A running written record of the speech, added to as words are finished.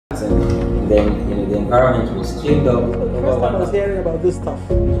then the environment was cleaned up. The first time I was hearing about this stuff,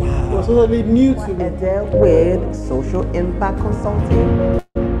 it was totally new to me. With social impact consulting.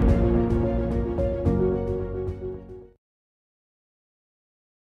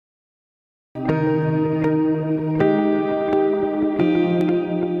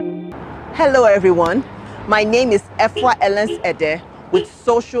 Hello everyone, my name is Efwa Elens Ede with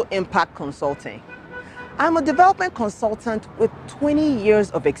Social Impact Consulting. I'm a development consultant with 20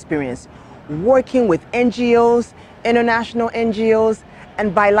 years of experience working with NGOs, international NGOs,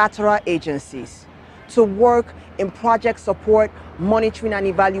 and bilateral agencies to work in project support, monitoring and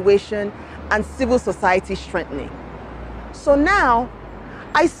evaluation, and civil society strengthening. So now,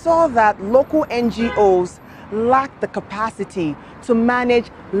 I saw that local NGOs lack the capacity to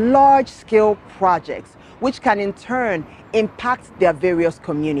manage large-scale projects, which can in turn impact their various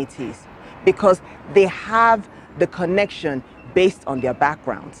communities because they have the connection based on their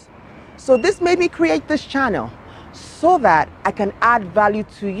backgrounds. So this made me create this channel so that I can add value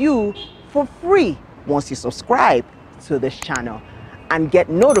to you for free once you subscribe to this channel and get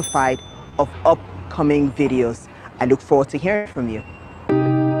notified of upcoming videos. I look forward to hearing from you.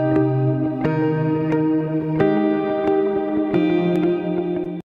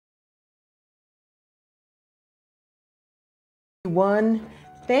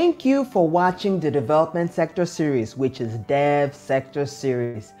 Thank you for watching the Development Sector Series, which is Dev Sector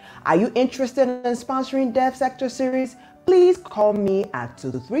Series. Are you interested in sponsoring Dev Sector Series? Please call me at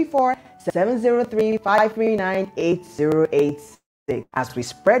 234-703-539-8086. As we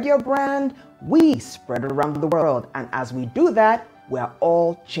spread your brand, we spread around the world. And as we do that, we are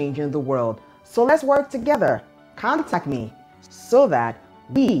all changing the world. So let's work together. Contact me so that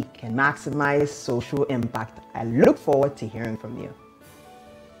we can maximize social impact. I look forward to hearing from you.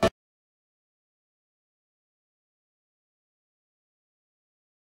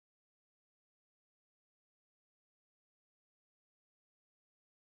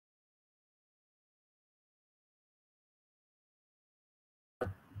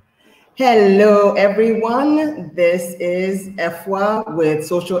 Hello, everyone. This is Efwa with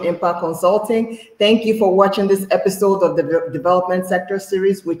Social Impact Consulting. Thank you for watching this episode of the Development Sector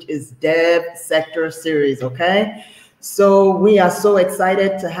Series, which is Dev Sector Series, okay? So we are so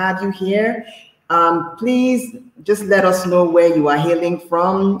excited to have you here. Please just let us know where you are hailing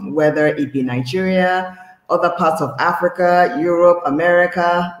from, whether it be Nigeria, other parts of Africa, Europe,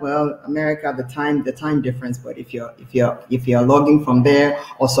 America. Well, America, the time difference, but if you're logging from there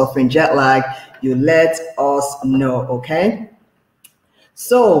or suffering jet lag, you let us know, okay?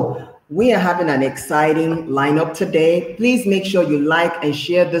 So we are having an exciting lineup today. Please make sure you like and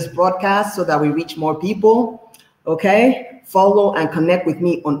share this broadcast so that we reach more people, okay? Follow and connect with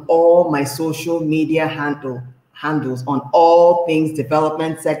me on all my social media handles on all things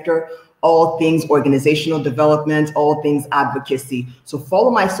development sector, all things organizational development, all things advocacy. So follow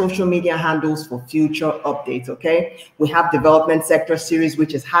my social media handles for future updates, okay? We have Development Sector Series,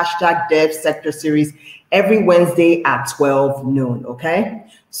 which is hashtag Dev Sector Series, every Wednesday at 12 noon, okay?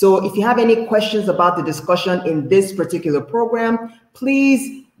 So if you have any questions about the discussion in this particular program,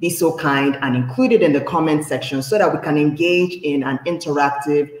 please be so kind and include it in the comment section so that we can engage in an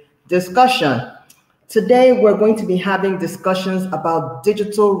interactive discussion. Today, we're going to be having discussions about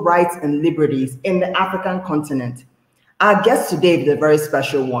digital rights and liberties in the African continent. Our guest today is a very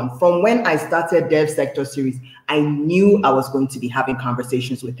special one. From when I started Dev Sector Series, I knew I was going to be having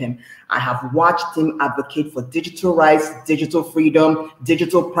conversations with him. I have watched him advocate for digital rights, digital freedom,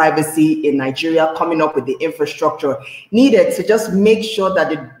 digital privacy in Nigeria, coming up with the infrastructure needed to just make sure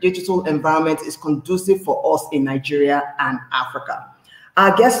that the digital environment is conducive for us in Nigeria and Africa.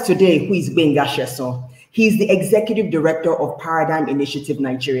 Our guest today, who is Gbenga Sesan, he's the Executive Director of Paradigm Initiative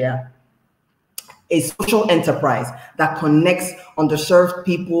Nigeria, a social enterprise that connects underserved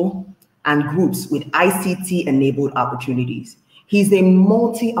people and groups with ICT-enabled opportunities. He's a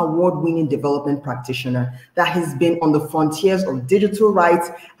multi-award-winning development practitioner that has been on the frontiers of digital rights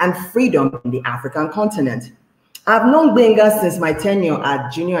and freedom in the African continent. I've known Gbenga since my tenure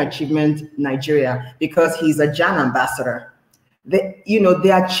at Junior Achievement Nigeria because he's a JAN ambassador. They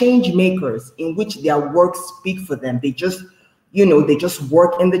are change makers in which their work speak for them. They just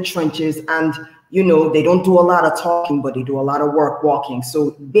work in the trenches and, they don't do a lot of talking, but they do a lot of work walking.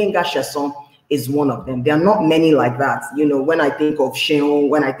 So Gbenga Sesan is one of them. There are not many like that. When I think of Sheon,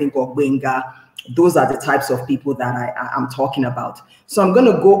 when I think of Gbenga, those are the types of people that I'm talking about. So I'm going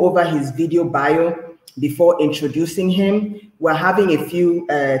to go over his video bio before introducing him. We're having a few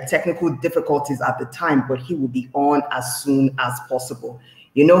technical difficulties at the time, but he will be on as soon as possible.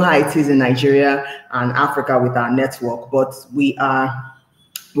 You know how it is in Nigeria and Africa with our network, but we are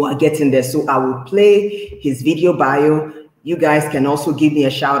we're getting there. So I will play his video bio. You guys can also give me a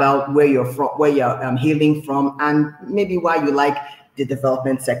shout out where you're from, where you're hailing from, and maybe why you like the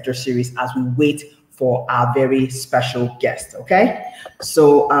development sector series as we wait for our very special guest. Okay.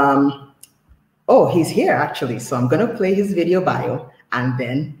 So, oh, he's here actually. So I'm going to play his video bio and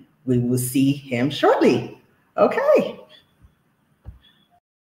then we will see him shortly. Okay.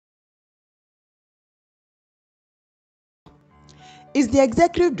 Is the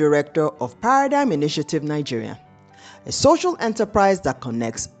executive director of Paradigm Initiative Nigeria, a social enterprise that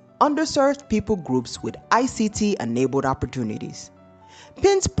connects underserved people groups with ICT-enabled opportunities.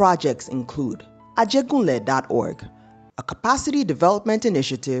 PIN's projects include ajegunle.org, a capacity development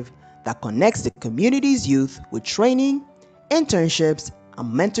initiative that connects the community's youth with training, internships,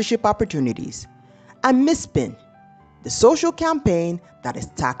 and mentorship opportunities, and MISSPIN, the social campaign that is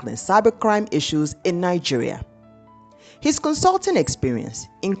tackling cybercrime issues in Nigeria. His consulting experience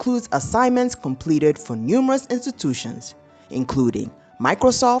includes assignments completed for numerous institutions, including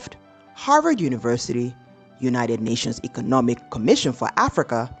Microsoft, Harvard University, United Nations Economic Commission for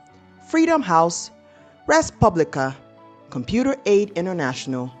Africa, Freedom House, Res Publica, Computer Aid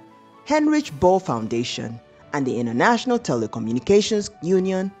International, Heinrich Boll Foundation, and the International Telecommunications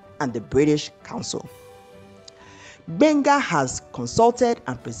Union and the British Council. Gbenga has consulted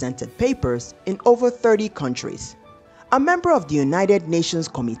and presented papers in over 30 countries. A member of the United Nations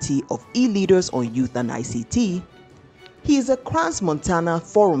Committee of E-Leaders on Youth and ICT, he is a Crans-Montana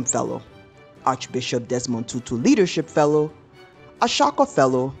Forum Fellow, Archbishop Desmond Tutu Leadership Fellow, Ashoka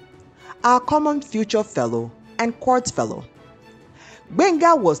Fellow, Our Common Future Fellow, and Quartz Fellow.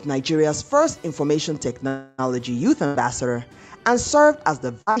 Gbenga was Nigeria's first information technology youth ambassador and served as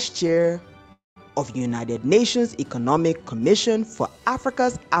the vice chair of United Nations Economic Commission for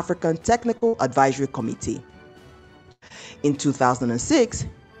Africa's African Technical Advisory Committee. In 2006,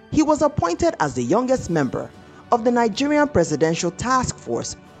 he was appointed as the youngest member of the Nigerian Presidential Task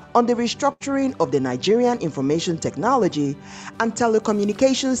Force on the restructuring of the Nigerian information technology and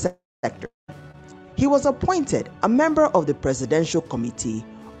telecommunications sector. He was appointed a member of the Presidential Committee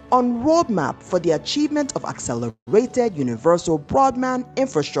on Roadmap for the Achievement of Accelerated Universal Broadband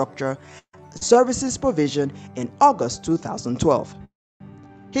Infrastructure Services Provision in August 2012.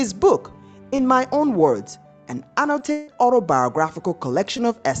 His book, In My Own Words, an annotated autobiographical collection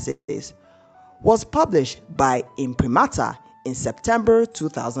of essays, was published by Imprimata in September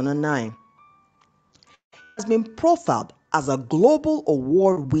 2009. He has been profiled as a global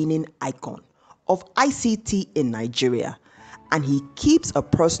award-winning icon of ICT in Nigeria, and he keeps a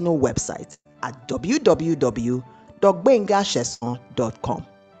personal website at www.gbengasesan.com.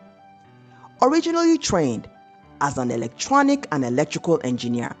 Originally trained as an electronic and electrical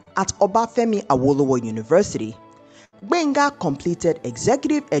engineer at Obafemi Awolowo University, Gbenga completed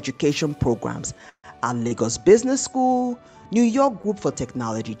executive education programs at Lagos Business School, New York Group for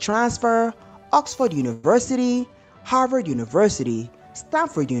Technology Transfer, Oxford University, Harvard University,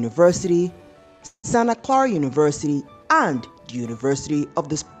 Stanford University, Santa Clara University, and the University of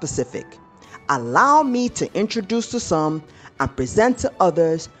the Pacific. Allow me to introduce to some and present to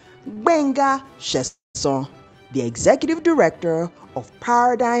others Gbenga Sesan, the Executive Director of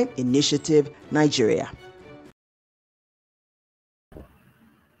Paradigm Initiative Nigeria.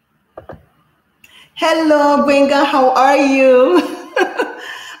 Hello, Gbenga, how are you?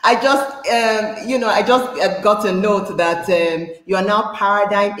 I just got a note that you are now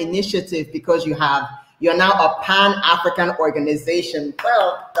Paradigm Initiative because you're now a Pan-African organization.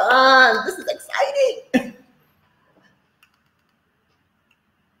 Well done, this is exciting.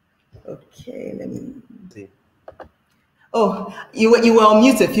 Okay, let me see. Oh, you were on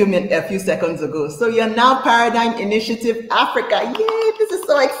mute a few seconds ago. So you're now Paradigm Initiative Africa. Yay, this is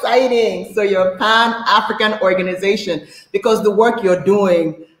so exciting. So you're a Pan-African organization because the work you're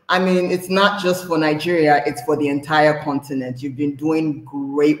doing, I mean, it's not just for Nigeria, it's for the entire continent. You've been doing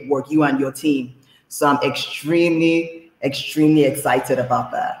great work, you and your team. So I'm extremely, extremely excited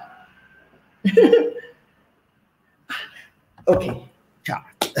about that. Okay, ciao.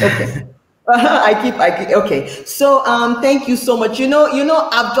 Okay. I keep okay. So thank you so much. You know,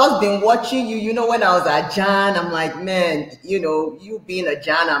 I've just been watching you. You know, when I was at Jan, I'm like, man, you being a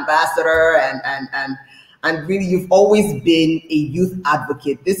Jan ambassador and really you've always been a youth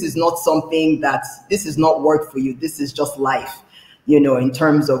advocate. This is not work for you. This is just life, in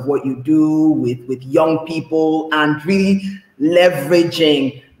terms of what you do with young people and really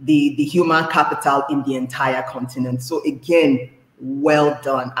leveraging the human capital in the entire continent. So again, well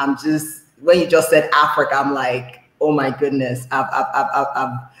done. When you just said Africa, I'm like, oh my goodness,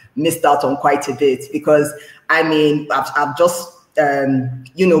 I've missed out on quite a bit because I mean, I've just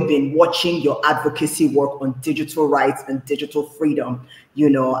been watching your advocacy work on digital rights and digital freedom,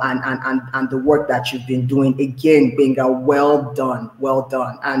 and the work that you've been doing. Again, Gbenga, well done.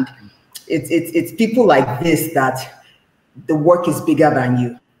 And it's people like this that the work is bigger than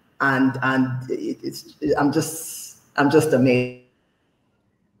you, and I'm just amazed.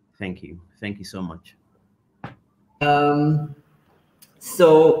 Thank you so much. And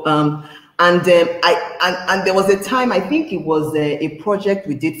there was a time, I think it was a project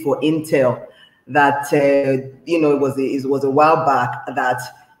we did for Intel that it was a while back, that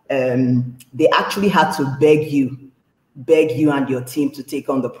they actually had to beg you and your team to take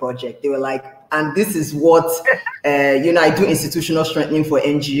on the project. They were like, and this is what I do institutional strengthening for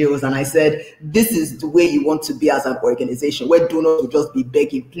NGOs, and I said, this is the way you want to be as an organization, where donors will just be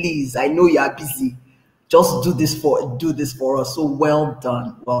begging, please, I know you are busy, just do this for us. So well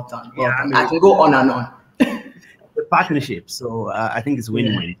done. I can go on and on. The partnership. So I think it's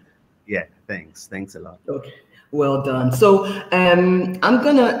win-win. Yeah. Thanks a lot. Okay. Well done. So I'm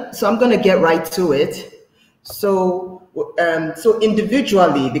gonna get right to it. So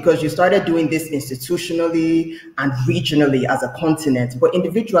individually, because you started doing this institutionally and regionally as a continent, but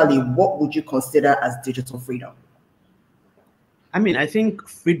individually, what would you consider as digital freedom? I mean, I think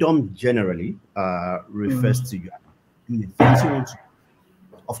freedom generally refers to you doing the things you want to do.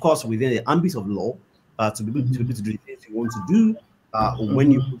 Of course, within the ambit of law, to be able to do the things you want to do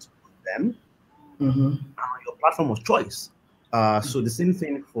when you want to do them on your platform of choice. So the same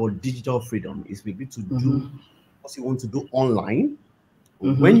thing for digital freedom is be able to do what you want to do online,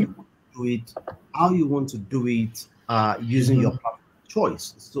 when you want to do it, how you want to do it, using your platform of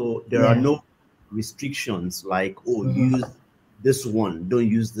choice. So there are no restrictions like, use this one, don't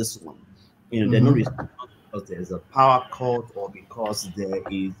use this one. There are no restrictions because there's a power cut or because there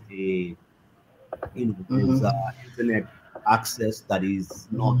is a there's internet access that is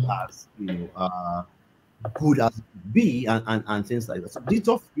not as good as it could be, and things like that. So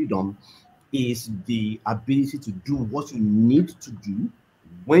digital freedom is the ability to do what you need to do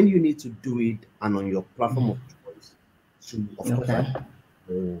when you need to do it and on your platform of choice to of course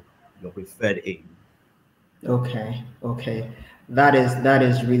your preferred aim. Okay. That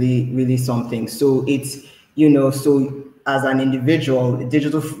is really something. So it's, so as an individual,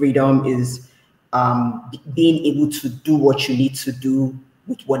 digital freedom is being able to do what you need to do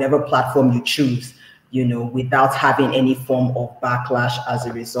with whatever platform you choose, without having any form of backlash as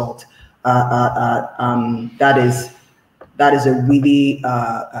a result. That is a really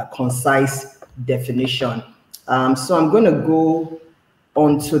concise definition. So I'm going to go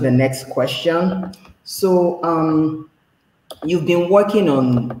on to the next question. So you've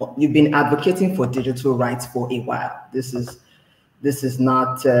been advocating for digital rights for a while. This is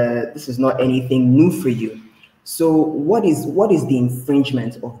not anything new for you. So what is the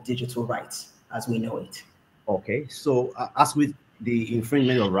infringement of digital rights as we know it? Okay, so as with the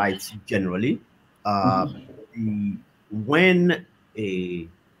infringement of rights generally, when the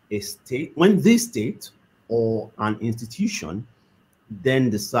state or an institution then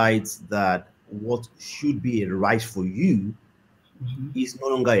decides that what should be a right for you is no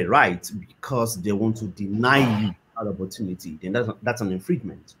longer a right because they want to deny you that opportunity, then that's an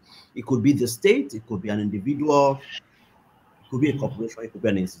infringement. It could be the state, it could be an individual, it could be a corporation, it could be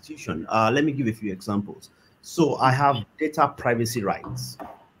an institution. Let me give a few examples. So I have data privacy rights.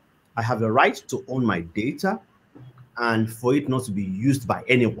 I have a right to own my data and for it not to be used by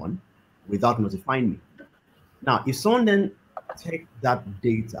anyone without notifying me. Now, if someone then take that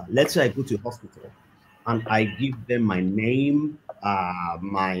data, let's say I go to a hospital and I give them my name,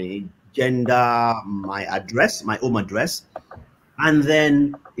 my gender, my address, my home address, and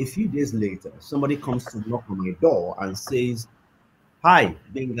then a few days later, somebody comes to knock on my door and says, "Hi,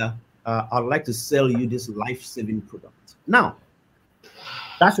 Gbenga, I'd like to sell you this life-saving product." Now,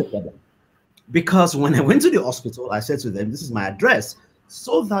 that's a problem. Because when I went to the hospital, I said to them, this is my address,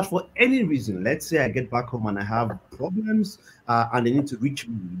 so that for any reason, let's say I get back home and I have problems and they need to reach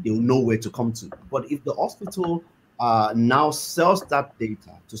me, they'll know where to come to. But if the hospital now sells that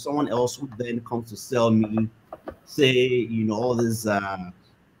data to someone else who then comes to sell me, say, all these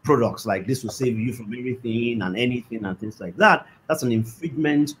products like this will save you from everything and anything and things like that, that's an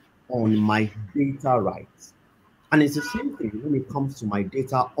infringement on my data rights. And it's the same thing when it comes to my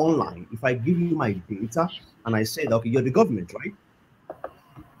data online. If I give you my data and I say, okay, you're the government, right?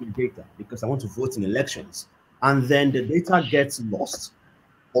 Data because I want to vote in elections, and then the data gets lost,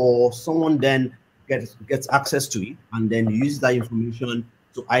 or someone then gets access to it and then use that information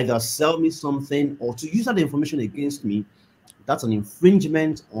to either sell me something or to use that information against me, that's an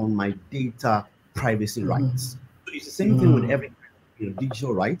infringement on my data privacy rights. So it's the same thing with every kind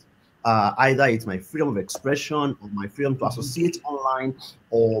digital right. Either it's my freedom of expression, or my freedom to associate online,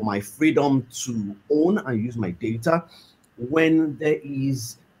 or my freedom to own and use my data. When there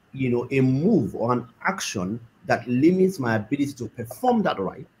is, a move or an action that limits my ability to perform that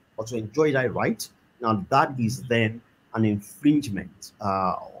right or to enjoy that right, now that is then an infringement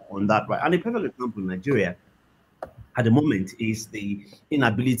on that right. And a perfect example in Nigeria at the moment is the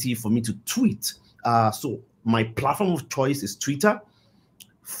inability for me to tweet. So my platform of choice is Twitter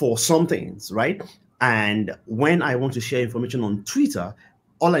for some things, right? And when I want to share information on Twitter,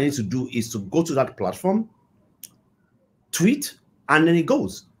 all I need to do is to go to that platform, tweet, and then it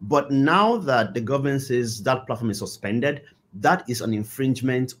goes. But now that the government says that platform is suspended, that is an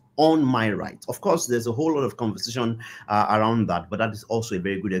infringement on my right. Of course, there's a whole lot of conversation around that, but that is also a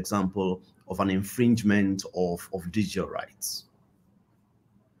very good example of an infringement of digital rights.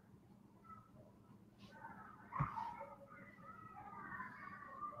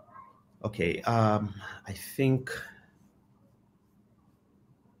 Okay, I think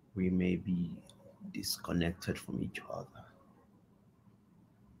we may be disconnected from each other.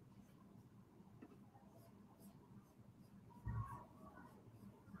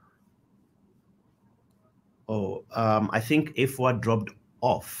 Oh, I think Ifwa dropped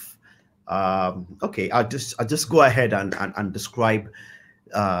off. Okay, I'll just go ahead and describe,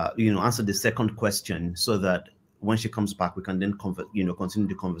 answer the second question so that when she comes back, we can then continue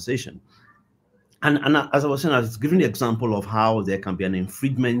the conversation. And as I was saying, I was giving the example of how there can be an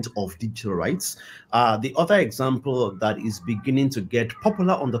infringement of digital rights. The other example that is beginning to get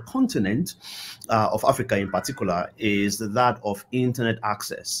popular on the continent of Africa in particular is that of internet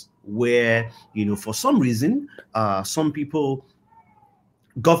access, where, for some reason, some people,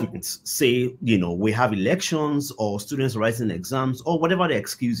 governments say, we have elections or students writing exams or whatever the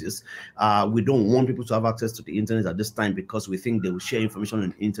excuse is. We don't want people to have access to the internet at this time because we think they will share information on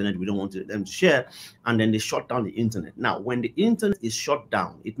the internet. We don't want them to share. And then they shut down the internet. Now, when the internet is shut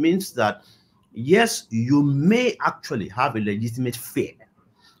down, it means that, yes, you may actually have a legitimate fear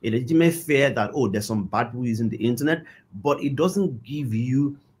that, oh, there's some bad people using the internet, but it doesn't give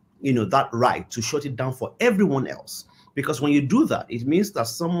you, that right to shut it down for everyone else. Because when you do that, it means that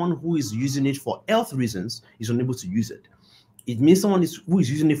someone who is using it for health reasons is unable to use it. It means someone who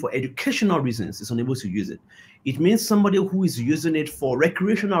is using it for educational reasons is unable to use it. It means somebody who is using it for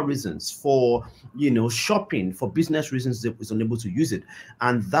recreational reasons, for shopping, for business reasons is unable to use it.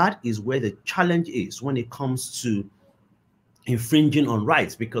 And that is where the challenge is when it comes to infringing on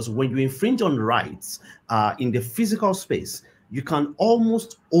rights. Because when you infringe on rights in the physical space, you can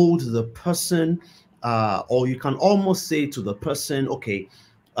almost hold the person, or you can almost say to the person, okay,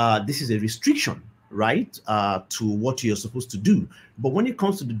 this is a restriction, right, to what you're supposed to do. But when it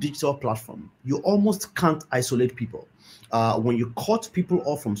comes to the digital platform, you almost can't isolate people. When you cut people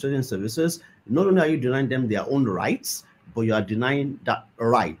off from certain services, not only are you denying them their own rights, but you are denying that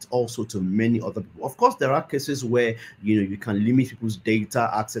right also to many other people. Of course, there are cases where you can limit people's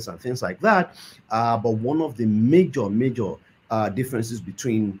data access and things like that. But one of the major differences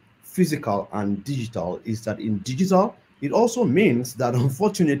between physical and digital is that in digital, it also means that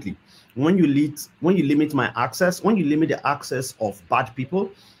unfortunately, when you limit my access, when you limit the access of bad people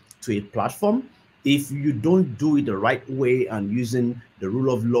to a platform, if you don't do it the right way and using the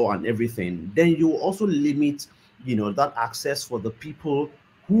rule of law and everything, then you also limit that access for the people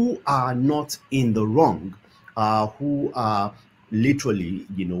who are not in the wrong, who are literally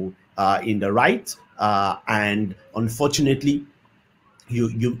in the right, and unfortunately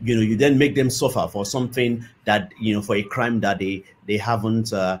you then make them suffer for something that for a crime that they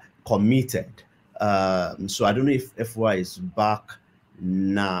haven't committed. So I don't know if FY is back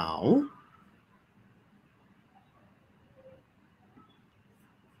now.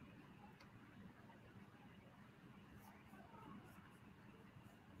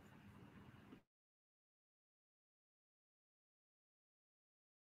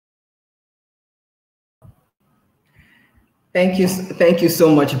 Thank you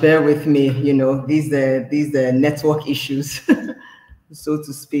so much. Bear with me. These are network issues, so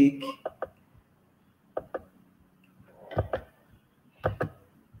to speak.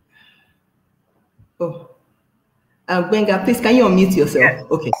 Oh, Gbenga, please, can you unmute yourself? Yes.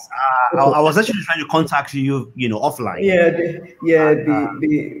 Okay. I was actually trying to contact you, offline.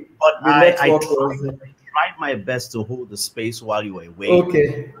 I tried my best to hold the space while you were away.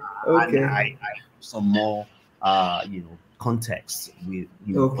 Okay. And I some more, context with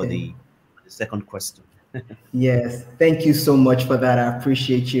for the second question. Yes, thank you so much for that. I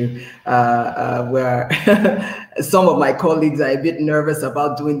appreciate you. Where some of my colleagues are a bit nervous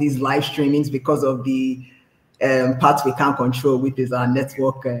about doing these live streamings because of the part we can't control, which is our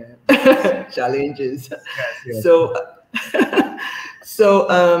network challenges. Yes. So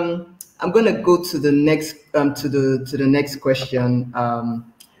I'm going to go to the next to the next question.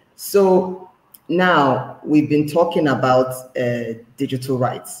 So now we've been talking about digital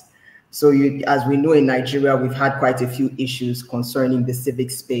rights. So as we know, in Nigeria, we've had quite a few issues concerning the civic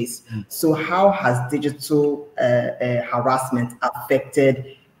space. So how has digital harassment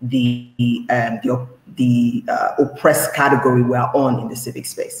affected the oppressed category we are on in the civic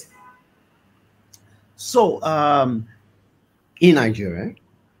space? So in Nigeria,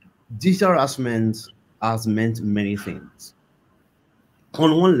 digital harassment has meant many things.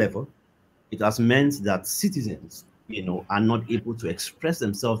 On one level, it has meant that citizens, are not able to express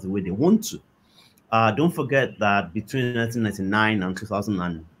themselves the way they want to. Don't forget that between 1999 and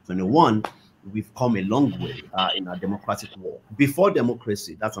 2021, we've come a long way in our democratic war. Before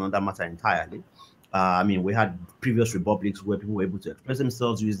democracy, that's another matter entirely. We had previous republics where people were able to express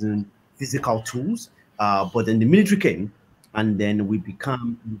themselves using physical tools, but then the military came, and then we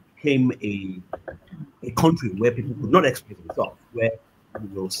became a country where people could not express themselves, where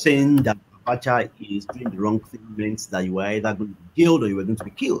saying that Abacha is doing the wrong thing means that you were either going to be killed or you were going to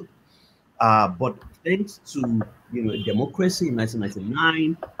be killed. But thanks to democracy in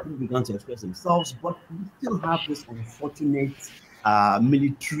 1999, people began to express themselves, but we still have this unfortunate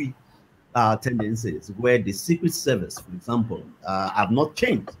military tendencies where the Secret Service, for example, have not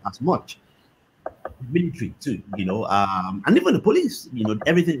changed as much. Military too, and even the police,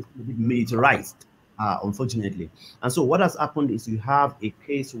 everything is a bit militarized, unfortunately. And so what has happened is you have a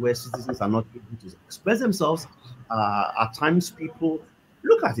case where citizens are not able to express themselves. At times people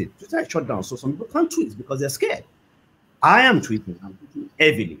look at it, Twitter is shut down, so some people can't tweet because they're scared. I am tweeting. I'm tweeting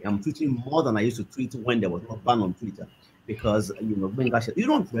heavily. I'm tweeting more than I used to tweet when there was no ban on Twitter, because Gbenga Sesan, you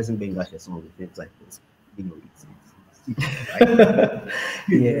don't present Gbenga Sesan some of the things like this. Right?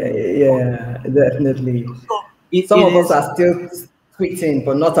 yeah, definitely. Some of us are still tweeting,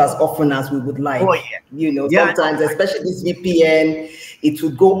 but not as often as we would like. Oh, yeah. Sometimes, especially this VPN, it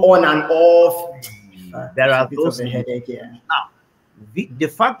would go on and off. There are those of a headache. Yeah. Now, the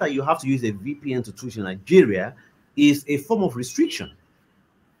fact that you have to use a VPN to tweet in Nigeria is a form of restriction,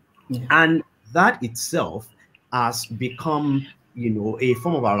 and that itself has become, a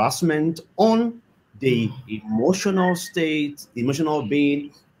form of harassment on the emotional state, emotional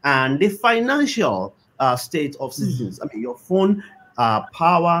being, and the financial state of citizens. Your phone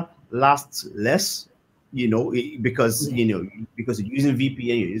power lasts less, because because you're using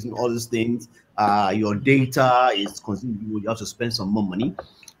VPN, you're using all these things. Your data is consumed. You have to spend some more money.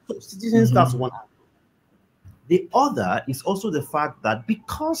 So citizens, that's one. The other is also the fact that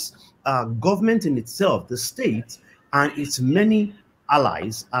because government in itself, the state, and its many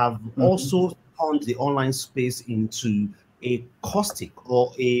allies have also turned the online space into a caustic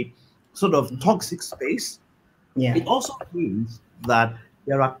or a sort of toxic space. It also means that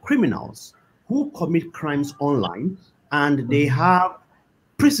there are criminals who commit crimes online, and they have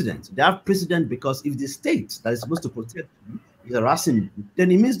precedent. They have precedent because if the state that is supposed to protect you is harassing you,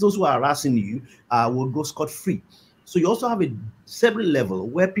 then it means those who are harassing you will go scot-free. So you also have a separate level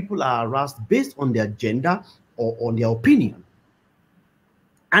where people are harassed based on their gender or on their opinion.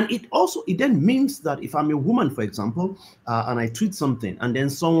 And it then means that if I'm a woman, for example, and I tweet something, and then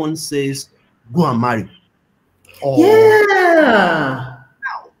someone says, "Go and marry." Now,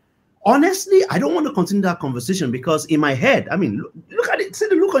 honestly, I don't want to continue that conversation, because in my head, look at it, see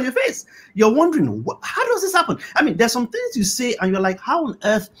the look on your face. You're wondering, how does this happen? There's some things you say, and you're like, how on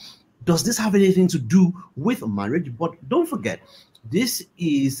earth does this have anything to do with marriage? But don't forget, this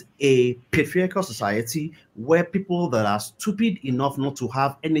is a patriarchal society where people that are stupid enough not to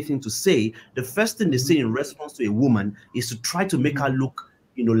have anything to say, the first thing they say in response to a woman is to try to make her look,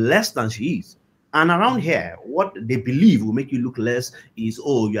 less than she is. And around here, what they believe will make you look less is,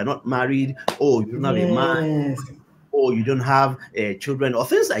 oh, you're not married, oh, you don't have a man, or you don't have children, or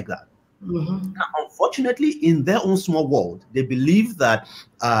things like that. Now, unfortunately, in their own small world, they believe that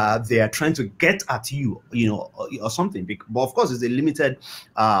they are trying to get at you, or something. But of course, it's a limited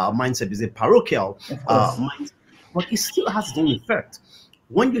mindset, it's a parochial mindset, but it still has its own effect.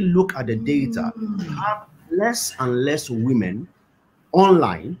 When you look at the data, you have less and less women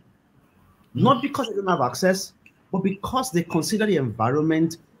online, not because they don't have access, but because they consider the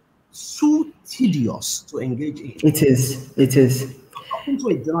environment too tedious to engage in. It is. Talking to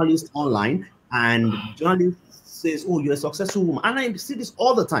a journalist online, and the journalist says, "Oh, you're a successful woman," and I see this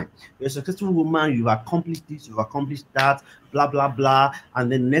all the time. You're a successful woman. You've accomplished this. You've accomplished that. Blah blah blah.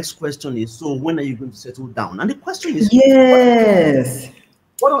 And the next question is, "So when are you going to settle down?" And the question is, yes,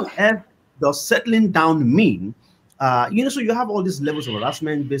 what on earth does settling down mean? So you have all these levels of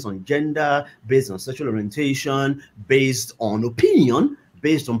harassment based on gender, based on sexual orientation, based on opinion,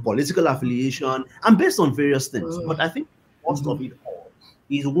 based on political affiliation, and based on various things. But I think most of it all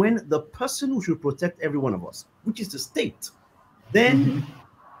is when the person who should protect every one of us, which is the state, then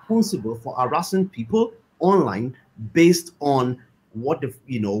responsible for harassing people online based on what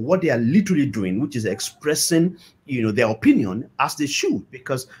they are literally doing, which is expressing their opinion as they should,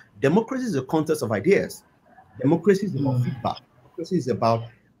 because democracy is a contest of ideas. Democracy is about feedback. Democracy is about,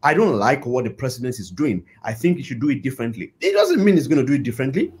 I don't like what the president is doing, I think he should do it differently. It doesn't mean he's going to do it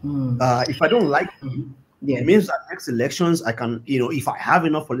differently. If I don't like it means that next elections, I can, if I have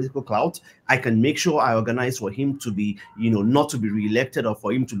enough political clout, I can make sure I organize for him to be, not to be re-elected, or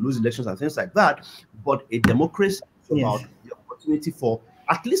for him to lose elections and things like that. But a democracy is about the opportunity for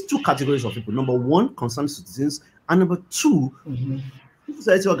at least two categories of people. Number one, concerned citizens, and number two,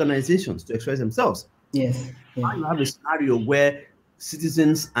 society organizations to express themselves. Yes. Now you have a scenario where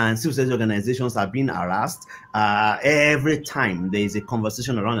citizens and civil society organizations are being harassed every time there is a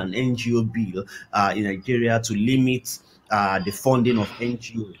conversation around an NGO bill in Nigeria to limit the funding of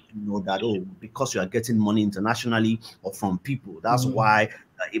NGOs. That, because you are getting money internationally or from people, that's why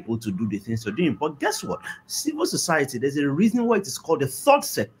they're able to do the things they're doing. But guess what? Civil society, there's a reason why it is called the third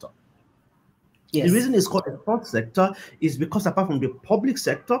sector. The reason it's called the third sector is because apart from the public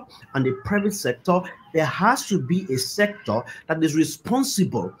sector and the private sector, there has to be a sector that is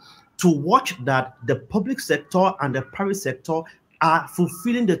responsible to watch that the public sector and the private sector are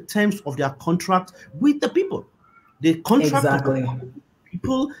fulfilling the terms of their contract with the people. The contract of the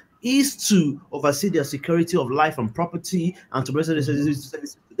people is to oversee their security of life and property and to provide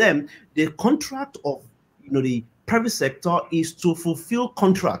services to them. The contract of the private sector is to fulfill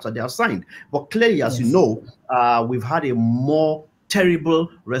contracts that they are signed. But clearly, as you know, we've had a more terrible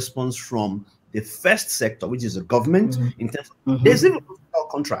response from the first sector, which is the government. In terms of, there's even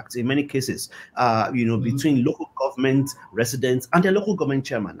contracts in many cases, between local government residents and their local government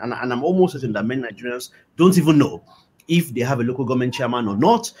chairman. And I'm almost certain that many Nigerians don't even know if they have a local government chairman or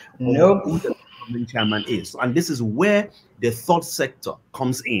not, or who the government chairman is. And this is where the third sector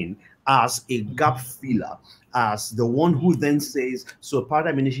comes in as a gap filler, as the one who then says, so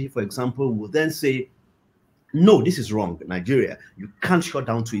Paradigm Initiative, for example, will then say, no, this is wrong, Nigeria. You can't shut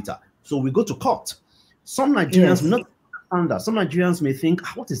down Twitter. So we go to court. Some Nigerians not understand that. Some Nigerians may think,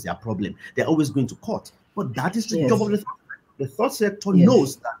 what is their problem? They're always going to court. But that is the job of the third sector. The third sector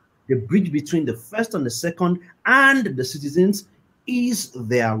knows that the bridge between the first and the second and the citizens is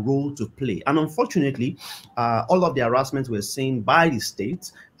their role to play. And unfortunately, all of the harassment we're seeing by the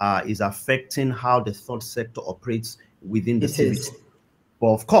state is affecting how the third sector operates within the civic.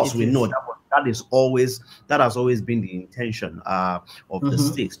 But of course, we know that has always been the intention of the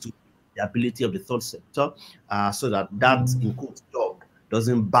state, to the ability of the third sector, so that in quotes, dog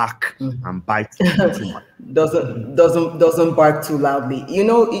doesn't bark and bite too much. doesn't bark too loudly.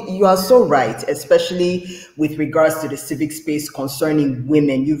 You are so right, especially with regards to the civic space concerning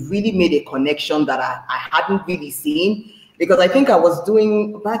women. You've really made a connection that I hadn't really seen, because I think I was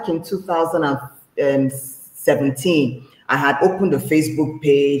doing back in 2017. I had opened a Facebook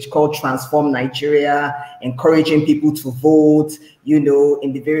page called Transform Nigeria, encouraging people to vote, in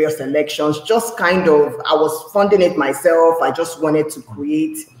the various elections. Just kind of, I was funding it myself. I just wanted to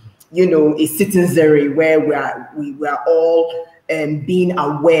create, a citizenry where we are all being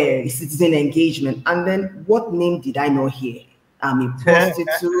aware, citizen engagement. And then what name did I not hear? I'm a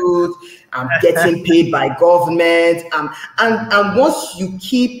prostitute, I'm getting paid by government. And once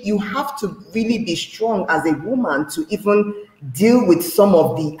you have to really be strong as a woman to even deal with some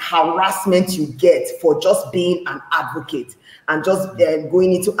of the harassment you get for just being an advocate and just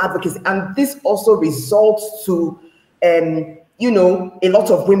going into advocacy. And this also results to, a lot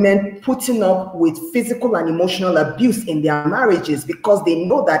of women putting up with physical and emotional abuse in their marriages, because they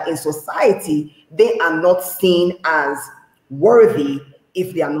know that in society, they are not seen as worthy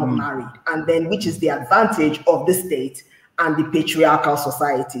if they are not married, and then which is the advantage of the state and the patriarchal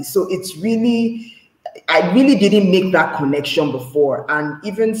society. So it's really, I really didn't make that connection before. And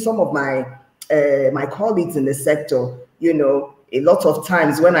even some of my my colleagues in the sector, a lot of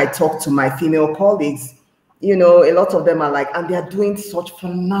times when I talk to my female colleagues, a lot of them are like, and they're doing such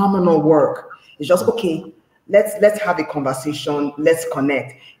phenomenal work. It's just, okay, let's have a conversation, let's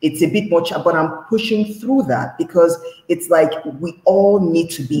connect. It's a bit much, but I'm pushing through that, because it's like we all need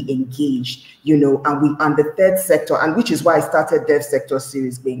to be engaged, and the third sector, and which is why I started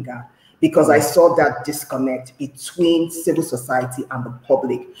Devsectorseries, Gbenga, because I saw that disconnect between civil society and the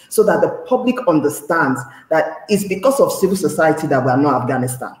public, so that the public understands that it's because of civil society that we are not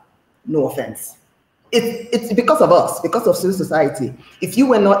Afghanistan. No offense. It's because of us, because of civil society. If you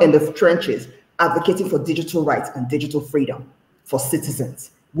were not in the trenches advocating for digital rights and digital freedom for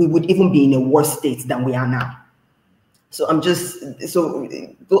citizens, we would even be in a worse state than we are now. So I'm just, so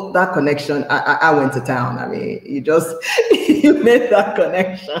that connection, I went to town. I mean, you just, you made that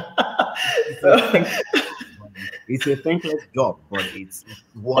connection. It's a thankless job, but it's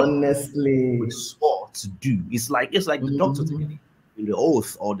what honestly we sought to do. It's like the doctor taking the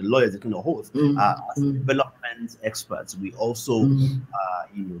oath, or the lawyers taking the oath. As development experts, we also do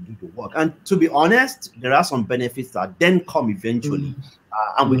the work. And to be honest, there are some benefits that then come eventually,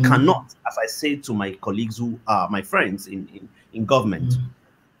 and we cannot, as I say to my colleagues who are my friends in government,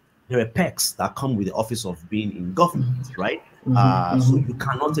 there are perks that come with the office of being in government, right? So you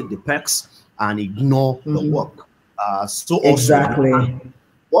cannot take the perks and ignore the work. So also exactly you can't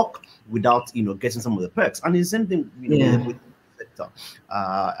work without getting some of the perks. And it's the same thing with the sector.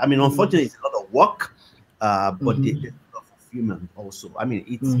 I mean, unfortunately, it's a lot of work, but there's a lot of fulfillment also. I mean,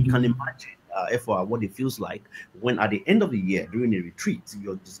 you can imagine what it feels like when at the end of the year during a retreat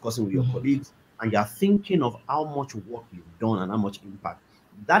you're discussing with your colleagues and you're thinking of how much work you've done and how much impact.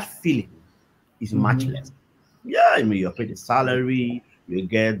 That feeling is matchless. Yeah, I mean, you're paid a salary, you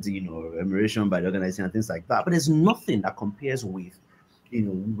get remuneration by the organization and things like that, but there's nothing that compares with we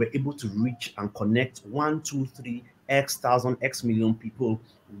were able to reach and connect 1, 2, 3 X thousand X million people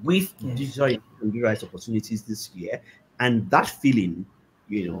with digital rights opportunities this year, and that feeling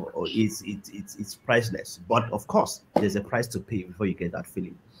it's priceless. But of course there's a price to pay before you get that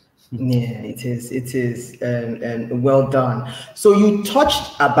feeling. Yeah, it is and well done. So you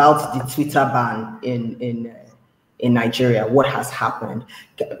touched about the Twitter ban in Nigeria, what has happened,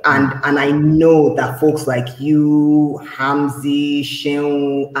 and I know that folks like you, Hamzi,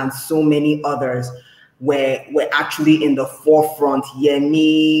 Sheung, and so many others were actually in the forefront.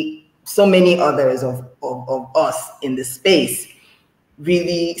 Yemi, so many others of us in the space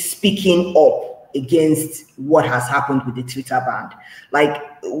really speaking up against what has happened with the Twitter ban. Like,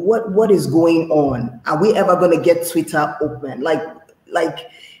 what is going on? Are we ever going to get Twitter open? Like,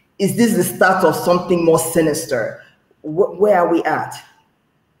 is this the start of something more sinister? Where are we at?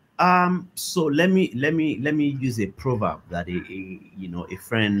 So let me use a proverb that a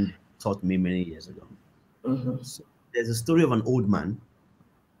friend taught me many years ago. So there's a story of an old man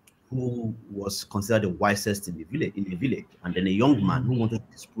who was considered the wisest in the village, and then a young man who wanted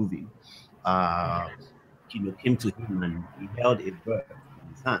to disprove him, came to him and he held a bird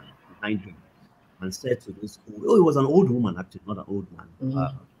in his hand behind him and said to this it was an old woman, actually, not an old man.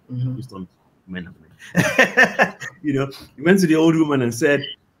 Men and women. He went to the old woman and said,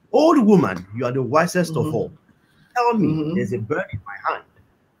 "Old woman, you are the wisest of all. Tell me, there's a bird in my hand.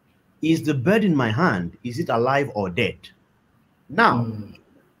 Is the bird in my hand, is it alive or dead?" Now,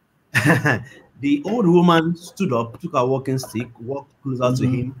 the old woman stood up, took her walking stick, walked closer to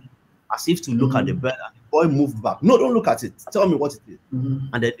him, as if to look at the bird, and the boy moved back. "No, don't look at it. Tell me what it is."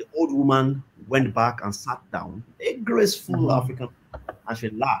 And then the old woman went back and sat down, a graceful African, and she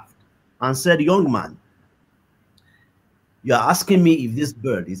laughed and said, "Young man, you are asking me if this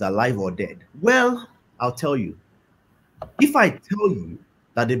bird is alive or dead. Well, I'll tell you. If I tell you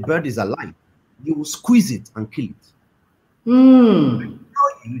that the bird is alive, you will squeeze it and kill it. If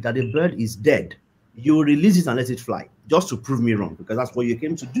I tell you that the bird is dead, you will release it and let it fly, just to prove me wrong, because that's what you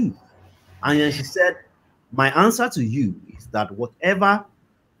came to do." And then she said, "My answer to you is that whatever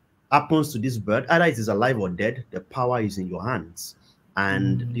happens to this bird, either it is alive or dead, the power is in your hands."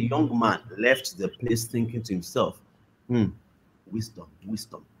 And the young man left the place thinking to himself, wisdom.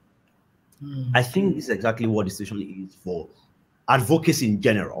 I think this is exactly what the situation is for advocacy in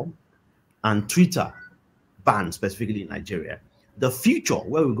general and Twitter ban specifically in Nigeria. The future,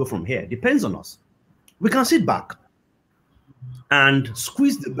 where we go from here, depends on us. We can sit back and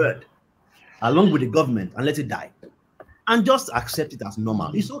squeeze the bird along with the government and let it die and just accept it as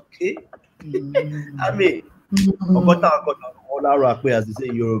normal. It's okay. I mean, as they say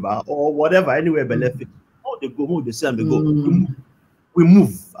in Yoruba, or whatever, anywhere but left it. Oh, they go, they say, and they go. We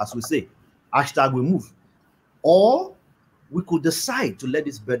move, as we say. Hashtag we move. Or we could decide to let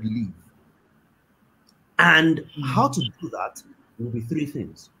this bird live. And how to do that will be 3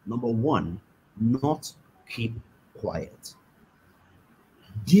 things. Number 1, not keep quiet.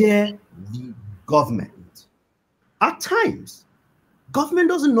 Dear the government, at times, government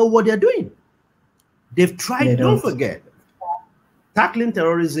doesn't know what they're doing. They've tried, don't forget, tackling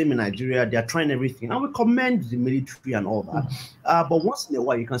terrorism in Nigeria. They're trying everything. And we commend the military and all that. But once in a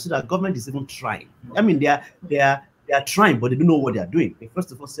while, you can see that government is even trying. I mean, they are trying, but they don't know what they're doing. They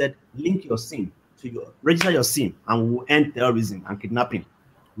first of all said, link your SIM to register your SIM, and we'll end terrorism and kidnapping.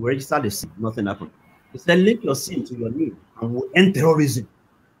 We registered the SIM, nothing happened. They said, link your SIM to your name and we'll end terrorism.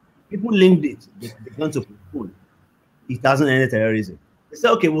 People linked it, they began to postpone. It doesn't end terrorism. They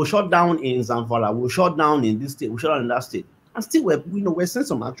said, okay, we'll shut down in Zamfara, we'll shut down in this state, we'll shut down in that state. And still, we're seeing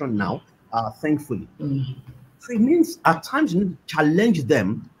some action now, thankfully. So it means at times you need to challenge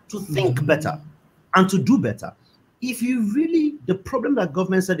them to think better and to do better. If you really, the problem that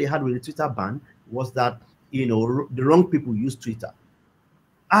government said they had with the Twitter ban was that, the wrong people use Twitter.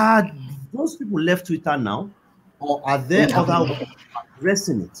 Are those people left Twitter now, or are there other ways of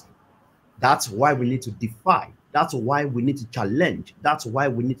addressing it? That's why we need to defy. That's why we need to challenge. That's why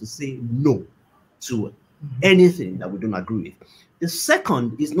we need to say no to anything that we don't agree with. The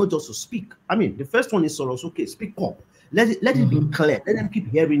second is not just to speak. I mean, the first one is Soros, okay, speak up. Let it be clear. Let them keep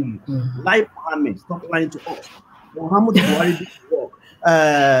hearing you. Like Mohammed, stop lying to us. Muhammad Buhari did work.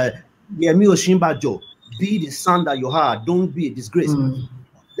 Yemi Osinbajo, be the son that you are. Don't be a disgrace.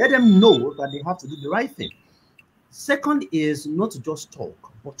 Let them know that they have to do the right thing. Second is not to just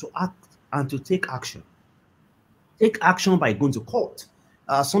talk, but to act and to take action. Take action by going to court.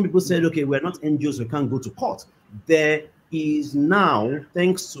 Some people said, okay, we're not NGOs, we can't go to court. There is now,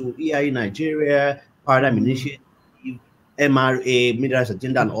 thanks to EIE Nigeria, Paradigm Initiative, MRA, Middle Rights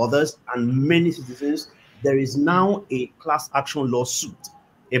Agenda, and others, and many citizens, there is now a class action lawsuit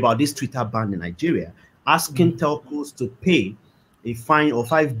about this Twitter ban in Nigeria, asking telcos to pay a fine of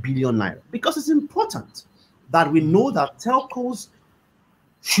 5 billion naira. Because it's important that we know that telcos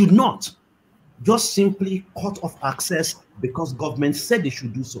should not just simply cut off access because government said they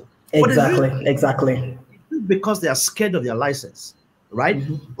should do so. Exactly. Because they are scared of their license, right?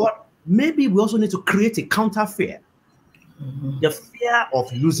 But maybe we also need to create a counter fear, the fear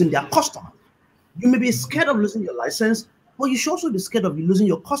of losing their customer. You may be scared of losing your license, but you should also be scared of losing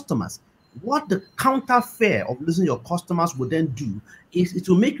your customers. What the counter fear of losing your customers will then do is it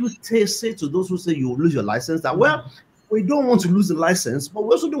will make you say to those who say you will lose your license that, well, we don't want to lose the license, but we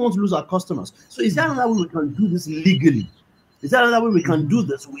also don't want to lose our customers. So is there another way we can do this legally? Is there another way we can do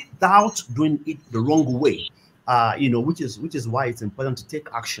this without doing it the wrong way? Which is why it's important to take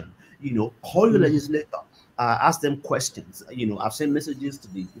action. Call your legislator, ask them questions. I've sent messages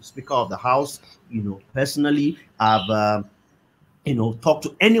to the Speaker of the House. Personally, I've talked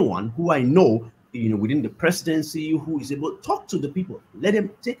to anyone who I know, within the presidency who is able to talk to the people. Let them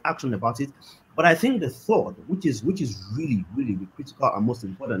take action about it. But I think the third, which is really, really critical and most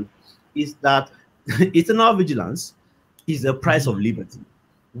important, is that eternal vigilance is the price of liberty.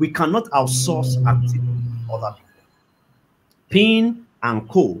 We cannot outsource activity to other people. PIN and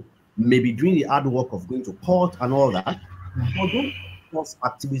co may be doing the hard work of going to court and all that, but don't force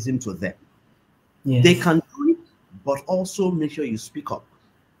activism to them. Yes. They can do it, but also make sure you speak up.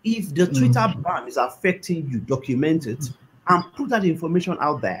 If the Twitter ban is affecting you, document it and put that information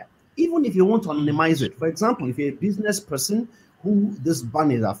out there. Even if you want to anonymize it. For example, if you're a business person who this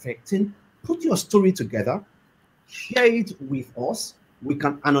ban is affecting, put your story together, share it with us. We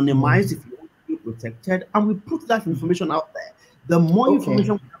can anonymize if you want to be protected, and we put that information out there. The more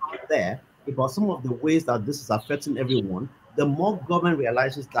information we have out there about some of the ways that this is affecting everyone, the more government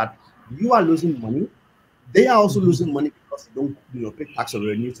realizes that you are losing money. They are also losing money because they don't pay tax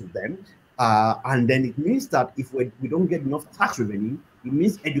revenue to them. And then it means that if we don't get enough tax revenue, it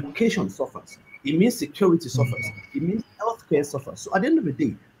means education suffers. It means security suffers. It means healthcare suffers. So at the end of the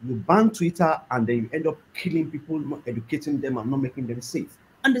day, you ban Twitter and then you end up killing people, not educating them and not making them safe.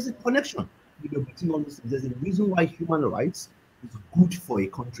 And there's a connection between all this. There's a reason why human rights is good for a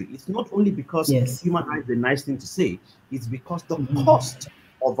country. It's not only because human rights is a nice thing to say, it's because the cost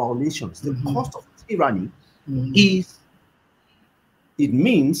of violations, the cost of tyranny is, it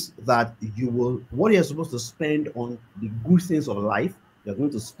means that what you're supposed to spend on the good things of life, you're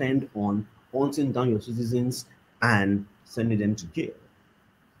going to spend on hunting down your citizens and sending them to jail.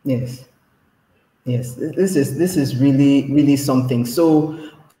 Yes. This is really something. So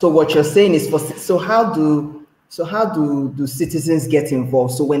what you're saying is, how do citizens get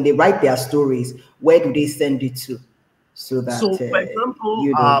involved? So when they write their stories, where do they send it to? So that for example,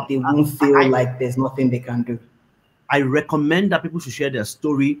 they won't feel like there's nothing they can do. I recommend that people should share their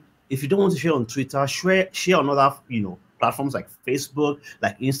story. If you don't want to share on Twitter, share on other platforms like Facebook,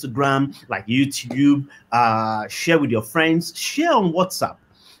 like Instagram, like YouTube. Share with your friends. Share on WhatsApp.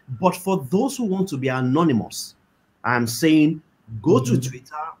 But for those who want to be anonymous, I'm saying go to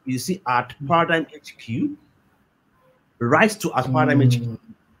Twitter. You see at Paradigm HQ. Write to at Paradigm HQ.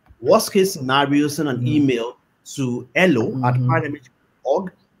 Worst case scenario, send an email to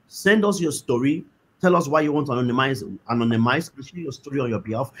hello@paradigmhq.org. Send us your story. Tell us why you want to anonymize and share your story on your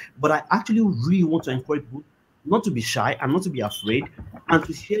behalf. But I actually really want to encourage people, not to be shy and not to be afraid, and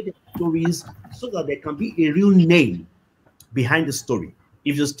to share their stories so that there can be a real name behind the story.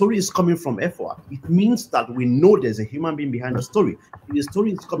 If the story is coming from FOA, it means that we know there's a human being behind the story. If the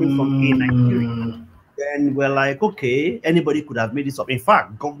story is coming from a Nigerian, then we're like, okay, anybody could have made this up. In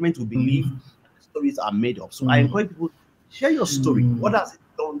fact, government will believe the stories are made up. So I encourage people, share your story. What has it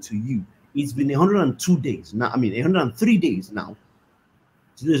done to you? It's been 102 days now. I mean, 103 days now.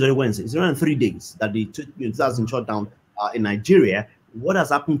 Today is already Wednesday. It's 103 days that the 2000 shutdown in Nigeria. What has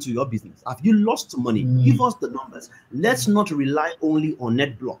happened to your business? Have you lost money? Give us the numbers. Let's not rely only on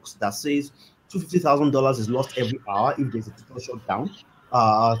net blocks that says $250,000 is lost every hour if there's a total shutdown.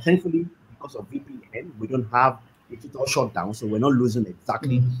 Thankfully, because of VPN, we don't have a total shutdown, so we're not losing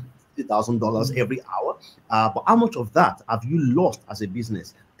exactly $50,000 every hour. But how much of that have you lost as a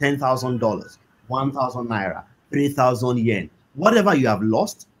business? $10,000, 1,000 naira, 3,000 yen. Whatever you have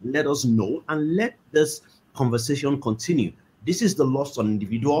lost, let us know and let this conversation continue. This is the loss on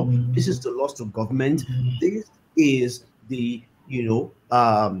individual. This is the loss to government. This is the,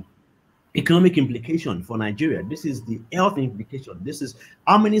 economic implication for Nigeria. This is the health implication. This is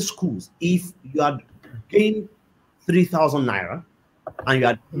how many schools, if you had gained 3,000 naira and you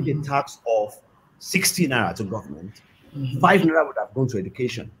had paid a tax of 60 naira to government, 5 naira would have gone to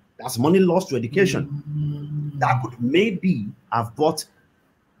education. That's money lost to education. That could maybe have bought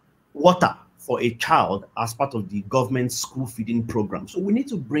water for a child as part of the government school feeding program. So we need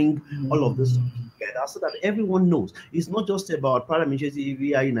to bring all of this together so that everyone knows. It's not just about Parliamentary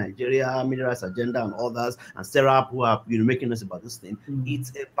VI, Nigeria, Middle Rights Agenda, and others, and Sarah who are making us about this thing.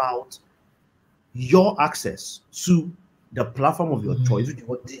 It's about your access to the platform of your choice, which is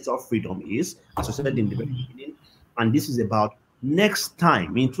what digital freedom is, as I said in the very beginning. And this is about next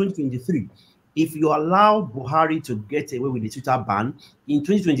time in 2023. If you allow Buhari to get away with the Twitter ban, in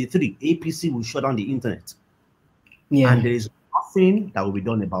 2023, APC will shut down the internet. And there is nothing that will be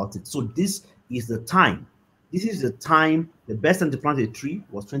done about it. So this is the time. This is the time. The best time to plant a tree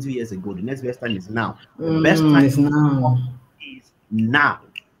was 20 years ago. The next best time is now. The best time is now. Is now.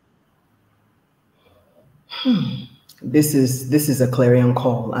 This is a clarion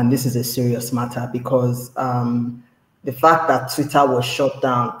call, and this is a serious matter because the fact that Twitter was shut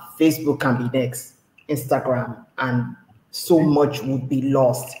down, Facebook can be next, Instagram, and so much would be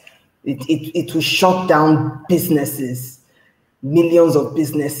lost. It will shut down businesses, millions of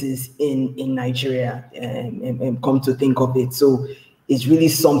businesses in Nigeria, and come to think of it. So it's really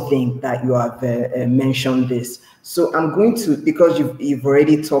something that you have mentioned this. So I'm going to, because you've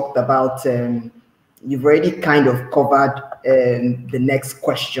already talked about, you've already kind of covered the next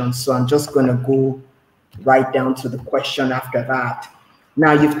question. So I'm just going to go right down to the question after that.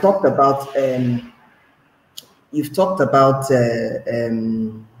 Now you've talked about just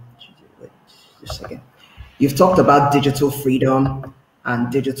a second. You've talked about digital freedom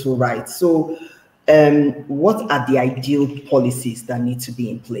and digital rights. So what are the ideal policies that need to be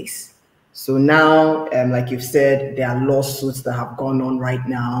in place? So now, like you've said, there are lawsuits that have gone on right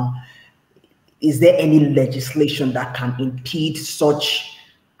now. Is there any legislation that can impede such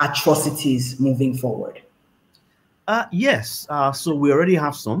atrocities moving forward? Yes. So we already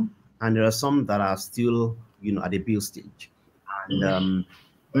have some, and there are some that are still, at the bill stage. And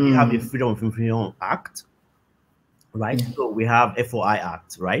we have the Freedom of Information Act, right? So we have FOI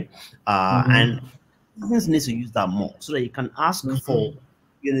Act, right? And business needs to use that more so that you can ask for,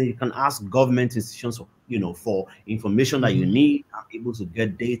 you can ask government institutions, for information that you need, and able to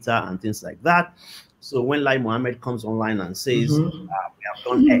get data and things like that. So when Lai Mohammed comes online and says, we have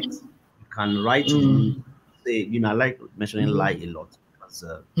done X, you can write to the say, I like mentioning Lai a lot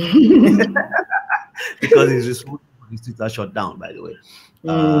because he's responsible for his Twitter shut down, by the way.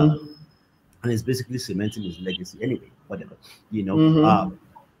 And it's basically cementing his legacy. Anyway, whatever,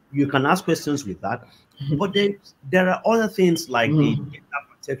 you can ask questions with that. But then there are other things like the data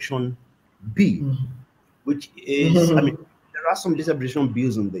protection bill, which is, there are some data protection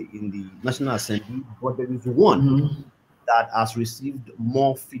bills in the National Assembly, but there is one that has received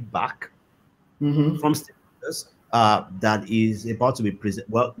more feedback from stakeholders that is about to be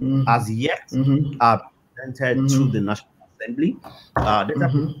presented. Well, as yet, presented to the National Assembly. Data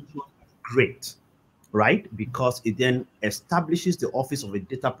protection is great, right? Because it then establishes the office of a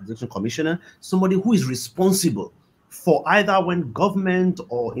data protection commissioner, somebody who is responsible for either when government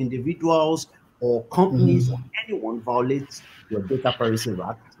or individuals or companies or anyone violates your data privacy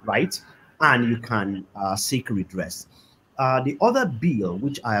rights, and you can seek redress. The other bill,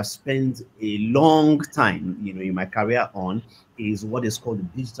 which I have spent a long time, in my career on, is what is called the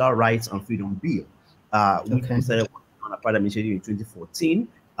Digital Rights and Freedom Bill, which we started working on a parliamentary in 2014.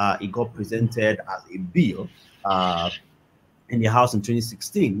 it got presented as a bill in the House in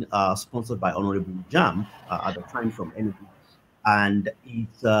 2016, sponsored by Honorable Jam at the time from Enugu, and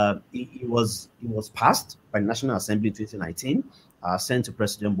it was passed by National Assembly in 2019, sent to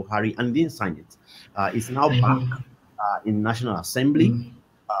President Buhari, and didn't sign it. It's now back in National Assembly.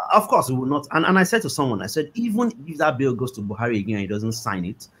 Of course, we will not. And I said to someone, I said, even if that bill goes to Buhari again and he doesn't sign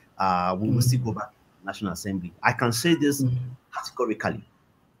it, we will still go back to the National Assembly. I can say this categorically.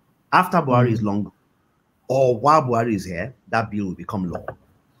 After Buhari is long gone, or while Buhari is here, that bill will become law.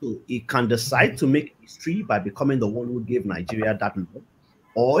 So it can decide to make history by becoming the one who gave Nigeria that law,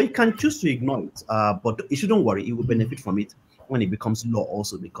 or it can choose to ignore it. But you shouldn't worry, it will benefit from it when it becomes law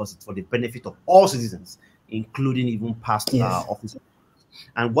also, because it's for the benefit of all citizens, including even past officers.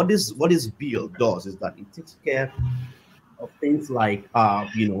 And what this bill does is that it takes care of things like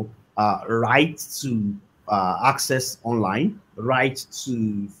right to access online, right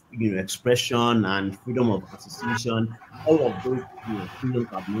to expression and freedom of association. All of those freedoms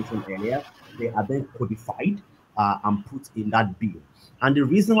I've mentioned earlier, they are then codified and put in that bill. And the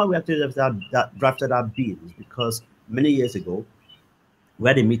reason why we actually drafted that bill is because many years ago, we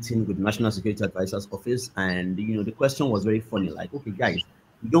had a meeting with the National Security Advisor's Office, and the question was very funny, like, okay, guys,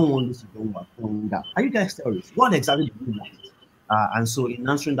 you don't want this, you don't want that. Are you guys terrorists? What exactly do you want? And so in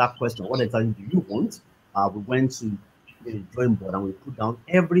answering that question, what exactly do you want? We went to the drawing board and we put down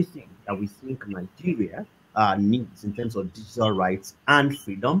everything that we think Nigeria needs in terms of digital rights and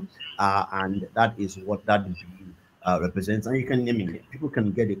freedom, and that is what that bill represents. And you can, people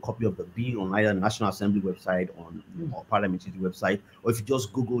can get a copy of the bill on either the National Assembly website or parliamentary website, or if you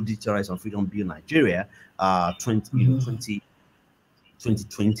just Google Digital Rights and Freedom Bill Nigeria 2020,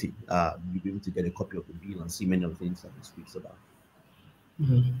 you'll be able to get a copy of the bill and see many of the things that it speaks about.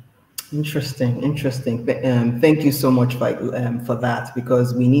 Interesting. Thank you so much for that,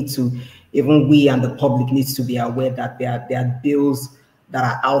 because we need to, even we and the public needs to be aware that there are bills that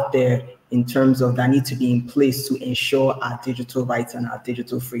are out there in terms of that need to be in place to ensure our digital rights and our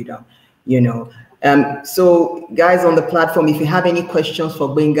digital freedom. So guys on the platform, if you have any questions for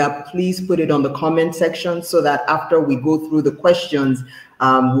Gbenga, please put it on the comment section so that after we go through the questions,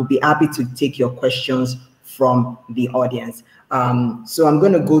 we'll be happy to take your questions from the audience. So I'm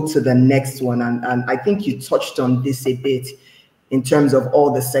going to go to the next one, and I think you touched on this a bit in terms of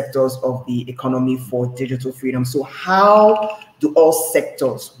all the sectors of the economy for digital freedom. So how do all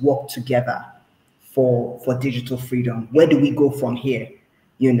sectors work together for digital freedom? Where do we go from here?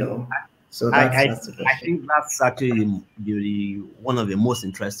 So that's the question. I think that's actually one of the most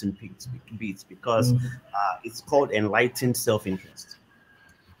interesting bits because it's called enlightened self-interest.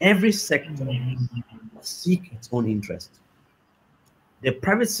 Every sector seeks its own interest. The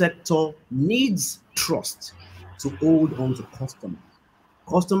private sector needs trust to hold on to customers.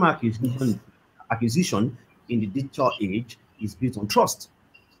 Customer acquisition in the digital age is built on trust.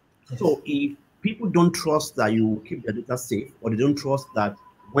 Yes. So if people don't trust that you will keep their data safe, or they don't trust that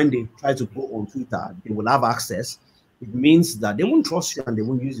when they try to go on Twitter, they will have access, it means that they won't trust you and they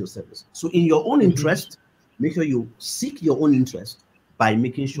won't use your service. So in your own interest, make sure you seek your own interest by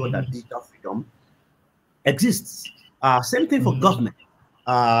making sure that digital freedom exists. Same thing for government.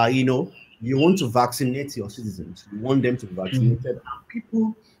 You want to vaccinate your citizens. You want them to be vaccinated.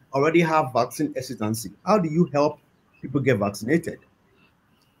 People already have vaccine hesitancy. How do you help people get vaccinated?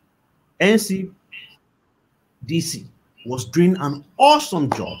 NCDC was doing an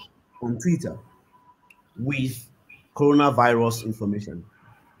awesome job on Twitter with coronavirus information.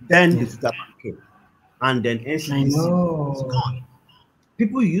 Then the Twitter came, and then NCDC was gone.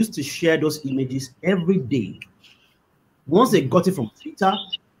 People used to share those images every day. Once they got it from Twitter,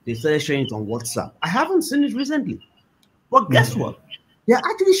 they started sharing it on WhatsApp. I haven't seen it recently. But guess what? They're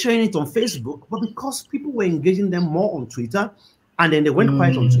actually sharing it on Facebook, but because people were engaging them more on Twitter, and then they went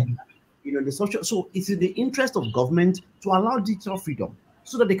quiet on Twitter. The social. So it's in the interest of government to allow digital freedom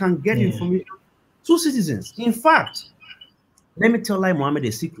so that they can get information to citizens. In fact, let me tell Lai Mohammed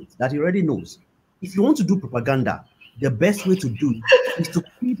a secret that he already knows. If you want to do propaganda, the best way to do it is to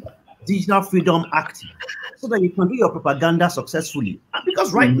keep digital freedom active so that you can do your propaganda successfully. And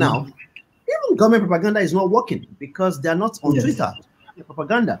because right now, even government propaganda is not working because they're not on Twitter.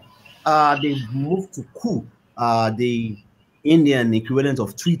 Propaganda. They've moved to Coup, the Indian equivalent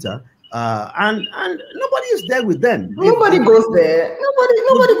of Twitter, and nobody is there with them. Nobody goes there.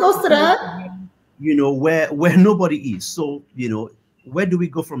 Nobody goes to that. Where nobody is. So, where do we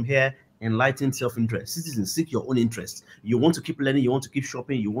go from here? Enlightened self-interest. Citizens, seek your own interest. You want to keep learning, you want to keep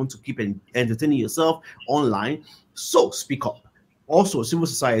shopping, you want to keep entertaining yourself online. So speak up. Also, civil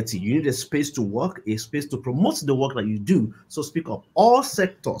society, you need a space to work, a space to promote the work that you do. So speak up. All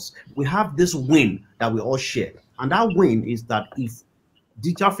sectors, we have this win that we all share. And that win is that if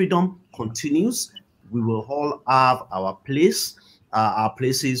digital freedom continues, we will all have our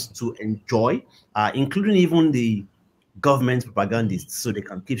places to enjoy, including even the government propagandists, so they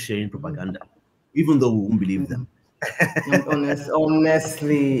can keep sharing propaganda, even though we won't believe them.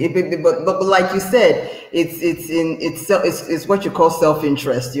 Honestly, but like you said, it's what you call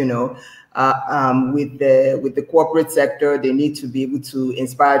self-interest. You know, with the corporate sector, they need to be able to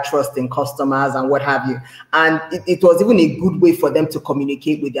inspire trust in customers and what have you. And it was even a good way for them to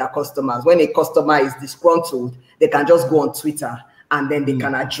communicate with their customers. When a customer is disgruntled, they can just go on Twitter and then they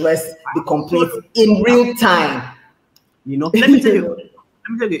can address the complaints in real time. You know, let me tell you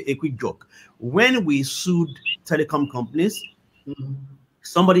a quick joke. When we sued telecom companies,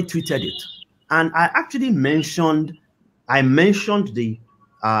 somebody tweeted it, and I actually mentioned the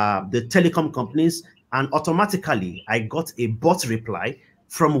telecom companies, and automatically I got a bot reply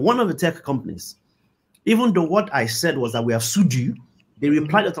from one of the tech companies. Even though what I said was that we have sued you, they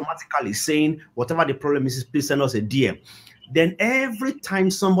replied automatically saying, whatever the problem is, please send us a DM. Then every time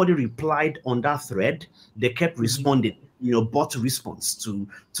somebody replied on that thread, they kept responding, you know, bot response to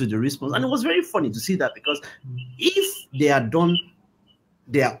the response. And it was very funny to see that, because if they had done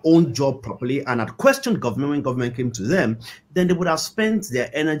their own job properly and had questioned government when government came to them, then they would have spent their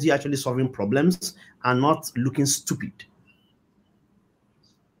energy actually solving problems and not looking stupid.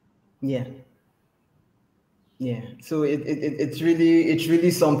 Yeah. Yeah. So it's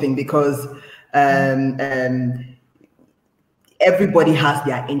really something, because everybody has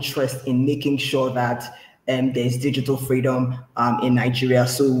their interest in making sure that there's digital freedom in Nigeria.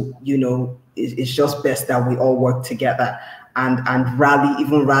 So, you know, it's just best that we all work together and rally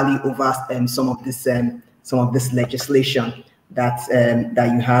over some of this legislation that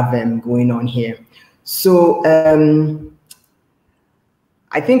you have going on here. So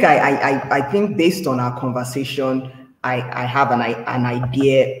I think based on our conversation, I have an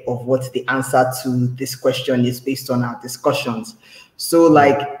idea of what the answer to this question is based on our discussions. So,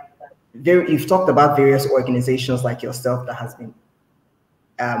 like, you've talked about various organizations like yourself that has been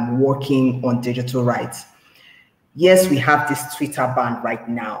working on digital rights. Yes, we have this Twitter ban right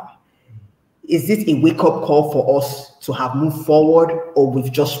now. Is it a wake-up call for us to have moved forward, or we've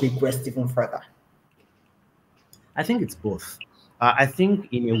just regressed even further? I think it's both. I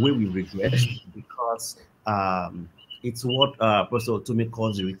think in a way we regressed because it's what Professor Otome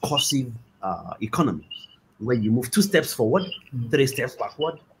calls the recursive economy, where you move 2 steps forward, 3 steps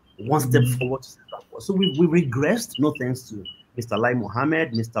backward, 1 step forward, 2 steps backward. So we regressed, no thanks to Mr. Lai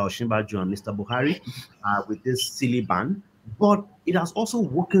Mohammed, Mr. Osinbajo, and Mr. Buhari with this silly ban, but it has also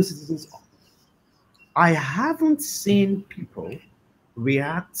woken citizens up. I haven't seen people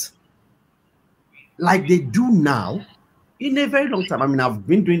react like they do now in a very long time. I mean, I've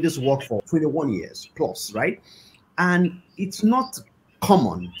been doing this work for 21 years plus, right? And it's not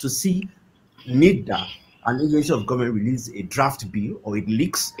common to see NIDA, an agency of government, release a draft bill or it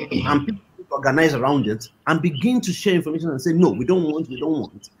leaks and people organize around it and begin to share information and say, no, we don't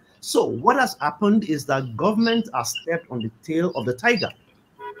want. So what has happened is that government has stepped on the tail of the tiger.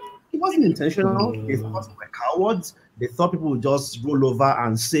 It wasn't intentional. They thought we were cowards. They thought people would just roll over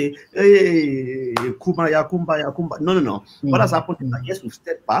and say, hey, kumbaya, kumbaya, kumbaya. No. What has happened is that, yes, we've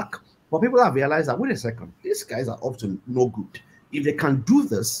stepped back, but people have realized that, wait a second, these guys are up to no good. If they can do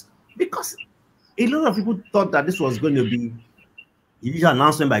this, because a lot of people thought that this was going to be an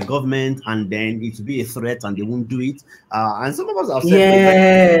announcement by government and then it would be a threat and they won't do it. And some of us have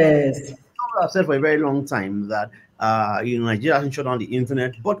said for a very long time that Nigeria hasn't shut down the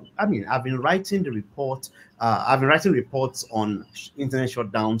internet. But I mean, I've been writing the report. I've been writing reports on internet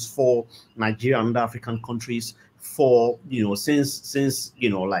shutdowns for Nigeria and other African countries for since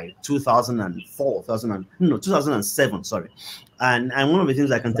like 2004, 2007. Sorry, and one of the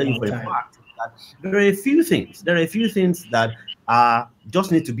things I can tell you for a fact is that there are a few things that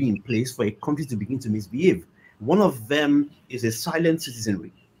just need to be in place for a country to begin to misbehave. One of them is a silent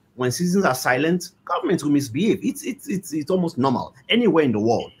citizenry. When citizens are silent, government will misbehave. It's almost normal anywhere in the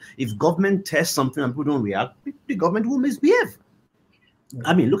world. If government tests something and people don't react, the government will misbehave.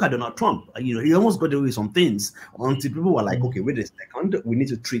 I mean, look at Donald Trump. He almost got away with some things until people were like, okay, wait a second, we need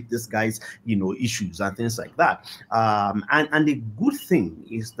to treat this guy's, issues and things like that. And the good thing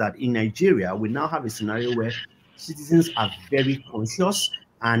is that in Nigeria, we now have a scenario where citizens are very conscious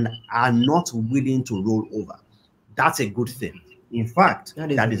and are not willing to roll over. That's a good thing. In fact,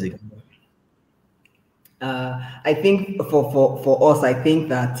 that is a good thing. I think for us, I think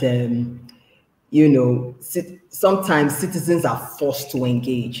that you know, sometimes citizens are forced to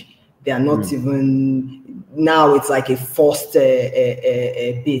engage. They are not even, now it's like a forced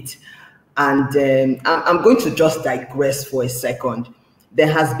bit. And I'm going to just digress for a second.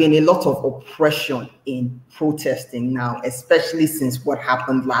 There has been a lot of oppression in protesting now, especially since what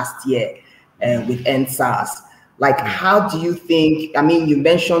happened last year with NSAS. Like, how do you think, I mean, you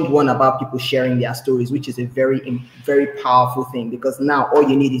mentioned one about people sharing their stories, which is a very, very powerful thing, because now all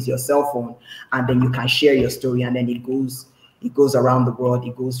you need is your cell phone, and then you can share your story, and then it goes around the world,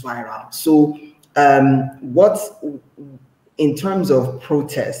 it goes viral. So in terms of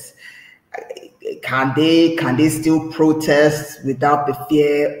protests, can they still protest without the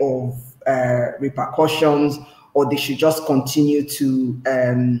fear of repercussions, or they should just continue to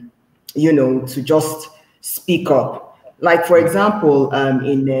to just speak up? Like, for example,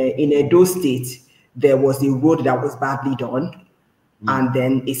 in Edo State, there was a road that was badly done, and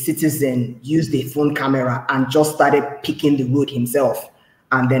then a citizen used a phone camera and just started picking the road himself.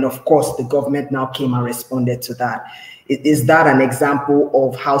 And then, of course, the government now came and responded to that. Is that an example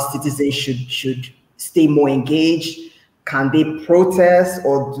of how citizens should stay more engaged? Can they protest?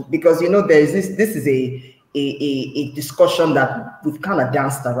 Or because, you know, there is this is a discussion that we've kind of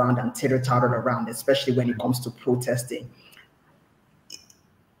danced around and teeter-tottered around, especially when it comes to protesting.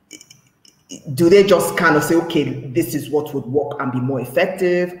 Do they just kind of say, okay, this is what would work and be more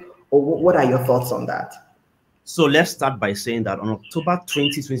effective? Or what are your thoughts on that? So let's start by saying that on October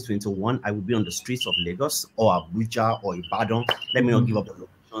 20, 2021, I will be on the streets of Lagos or Abuja or Ibadan. Let me not give up the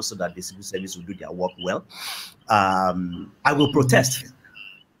location so that the civil service will do their work well. I will protest.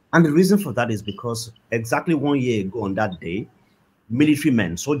 And the reason for that is because exactly 1 year ago on that day, military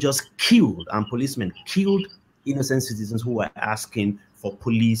men, soldiers killed and policemen killed innocent citizens who were asking for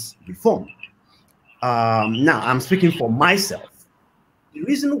police reform. Now, I'm speaking for myself. The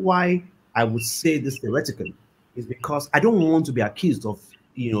reason why I would say this theoretically is because I don't want to be accused of,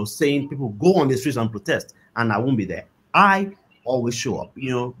 you know, saying people go on the streets and protest and I won't be there. I always show up.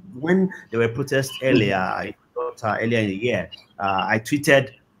 You know, when there were protests earlier in the year, I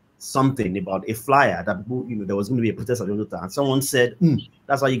tweeted something about a flyer that people, you know, there was going to be a protest at the time, and someone said,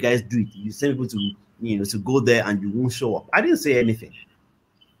 that's how you guys do it. You send people to, you know, to go there and you won't show up. I didn't say anything.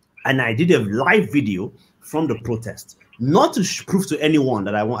 And I did a live video from the protest, not to prove to anyone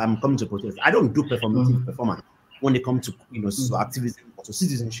that I'm coming to protest. I don't do performance when it comes to, you know, so activism or to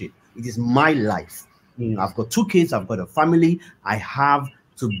citizenship. It is my life. You know, I've got 2 kids, I've got a family. I have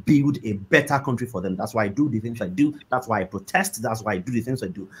to build a better country for them. That's why I do the things I do. That's why I protest. That's why I do the things I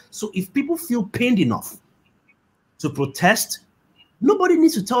do. So if people feel pained enough to protest, nobody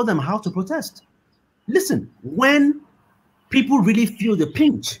needs to tell them how to protest. Listen, when people really feel the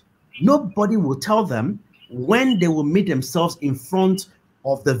pinch, nobody will tell them when they will meet themselves in front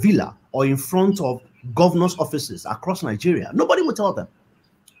of the villa or in front of governor's offices across Nigeria. Nobody will tell them.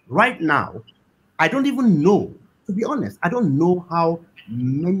 Right now, I don't even know, to be honest, I don't know how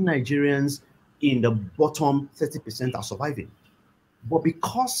many Nigerians in the bottom 30% are surviving. But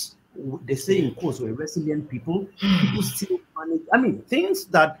because they say in quotes, we're resilient people, people still manage. I mean, things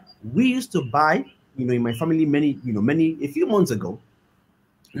that we used to buy, you know, in my family a few months ago,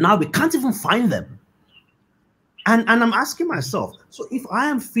 now we can't even find them. And I'm asking myself, so if I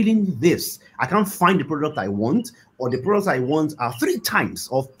am feeling this, I can't find the product I want, or the products I want are 3 times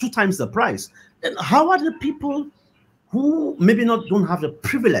or 2 times the price, then how are the people who maybe don't have the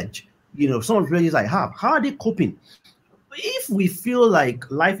privilege, you know, some of the privileges I have, how are they coping? If we feel like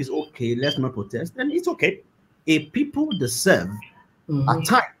life is okay, let's not protest, then it's okay. People deserve at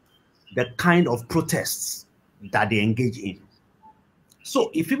times the kind of protests that they engage in.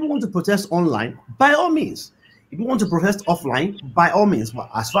 So if people want to protest online, by all means. If you want to protest offline, by all means. But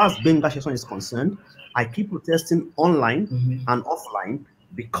as far as Gbenga Sesan is concerned, I keep protesting online and offline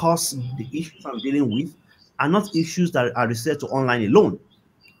because the issues I'm dealing with are not issues that are reserved to online alone.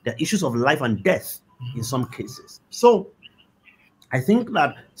 They're issues of life and death in some cases. So I think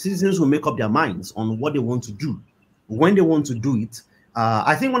that citizens will make up their minds on what they want to do, when they want to do it.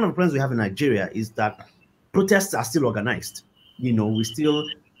 I think one of the problems we have in Nigeria is that protests are still organized. You know,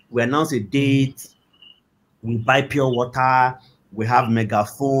 we announce a date, we buy pure water, we have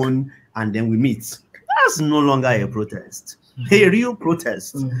megaphone, and then we meet. That's no longer a protest. A real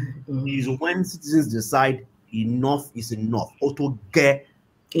protest is when citizens decide enough is enough.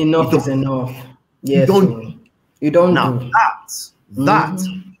 Enough is enough. Yes. You don't now do. That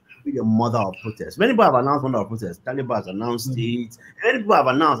be the mother of protest. Many people have announced mother of protest. Taliban has announced it. Many people have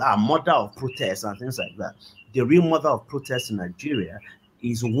announced mother of protest and things like that. The real mother of protest in Nigeria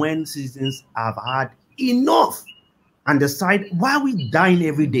is when citizens have had enough and decide, why are we dying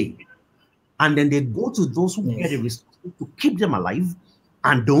every day? And then they go to those who get the resources to keep them alive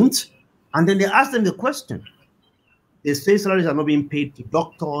and don't. And then they ask them the question. They say salaries are not being paid to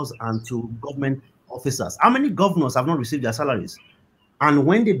doctors and to government officers. How many governors have not received their salaries? And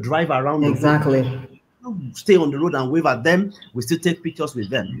when they drive around, stay on the road and wave at them, we still take pictures with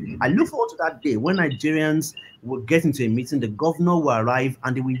them. I look forward to that day when Nigerians will get into a meeting, the governor will arrive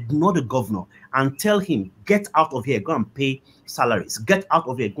and they will ignore the governor and tell him, get out of here, go and pay salaries, get out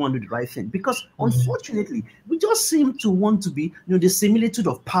of here, go and do the right thing. Because unfortunately, we just seem to want to be, the similitude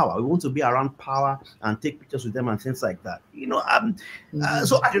of power. We want to be around power and take pictures with them and things like that.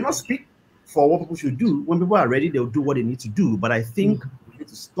 So I do not speak for what people should do. When people are ready, they'll do what they need to do. But I think we need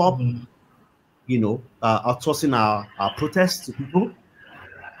to stop outsourcing our protests to people.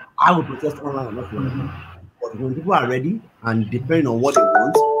 I will protest online and offline. But when people are ready and depending on what they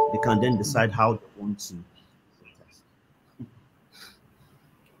want, they can then decide how they want to protest.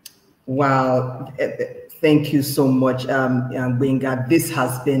 Wow. Thank you so much, Gbenga. This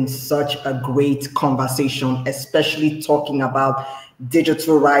has been such a great conversation, especially talking about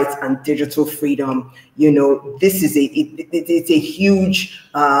digital rights and digital freedom. This is it's a huge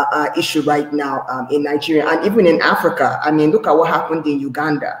issue right now in Nigeria and even in Africa. I mean, look at what happened in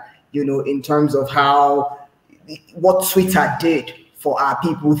Uganda, in terms of what Twitter did for our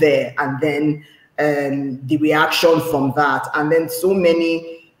people there, and then the reaction from that, and then so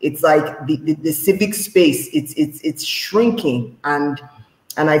many. It's like the civic space. It's shrinking, and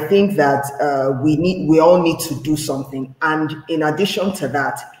I think that we all need to do something. And in addition to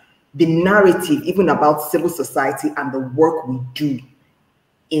that, the narrative, even about civil society and the work we do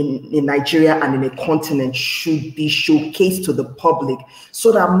in Nigeria and in the continent, should be showcased to the public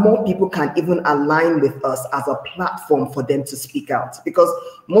so that more people can even align with us as a platform for them to speak out. Because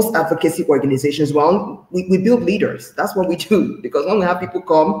most advocacy organizations, we build leaders. That's what we do. Because when we have people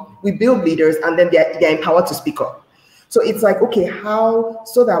come, we build leaders and then they're empowered to speak up. So it's like, okay, how,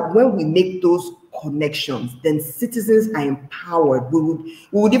 so that when we make those connections, then citizens are empowered. We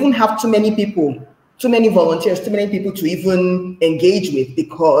would even have too many people, too many volunteers, too many people to even engage with,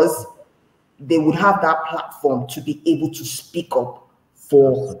 because they would have that platform to be able to speak up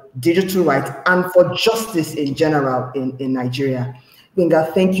for digital rights and for justice in general in Nigeria.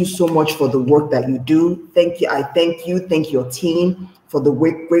 Gbenga, thank you so much for the work that you do. Thank you. I thank you. Thank your team for the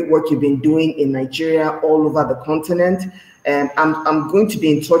great work you've been doing in Nigeria, all over the continent. And I'm going to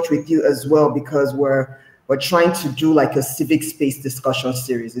be in touch with you as well, because we're trying to do like a civic space discussion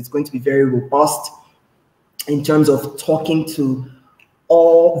series. It's going to be very robust in terms of talking to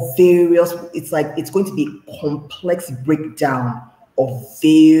all various, it's going to be a complex breakdown of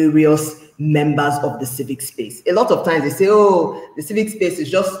various members of the civic space. A lot of times they say, oh, the civic space is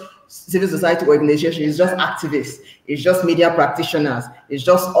just civil society organization, it's just activists, it's just media practitioners, it's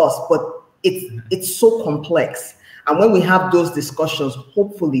just us, but it's so complex. And when we have those discussions,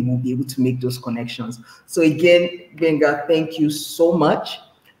 hopefully we'll be able to make those connections. So again, Gbenga, thank you so much.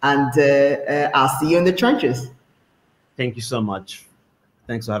 And I'll see you in the trenches. Thank you so much.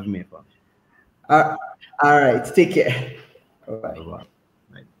 Thanks for having me. All right. Take care. Bye. Bye.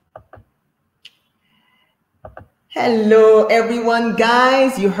 Hello, everyone,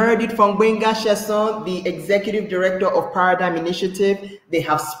 guys. You heard it from Gbenga Sesan, the Executive Director of Paradigm Initiative. They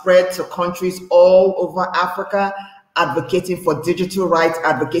have spread to countries all over Africa, advocating for digital rights,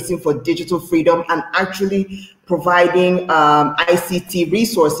 advocating for digital freedom, and actually providing ICT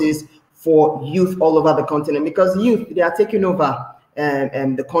resources for youth all over the continent, because youth, they are taking over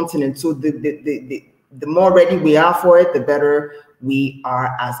the continent. So the more ready we are for it, the better we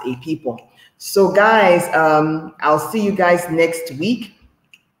are as a people. So guys, I'll see you guys next week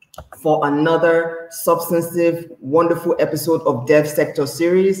for another substantive, wonderful episode of Dev Sector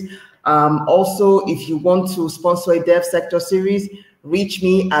Series. Also, if you want to sponsor a Dev Sector Series, reach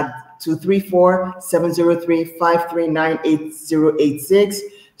me at 234-703-539-8086.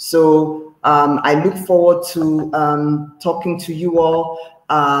 So I look forward to talking to you all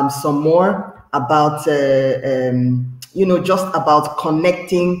some more about, just about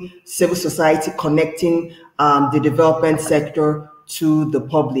connecting civil society, connecting the development sector to the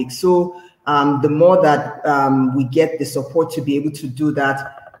public. So the more that we get the support to be able to do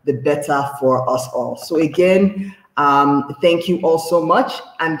that, the better for us all. So again, thank you all so much.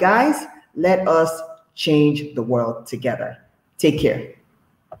 And guys, let us change the world together. Take care.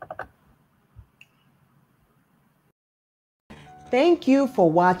 Thank you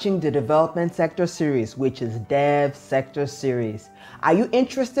for watching the Development Sector Series, which is Dev Sector Series. Are you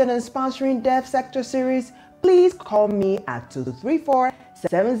interested in sponsoring Dev Sector Series? Please call me at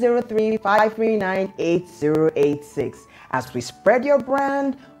 234-703-539-8086. As we spread your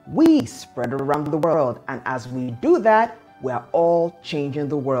brand, we spread around the world. And as we do that, we are all changing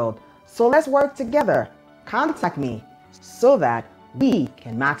the world. So let's work together. Contact me so that we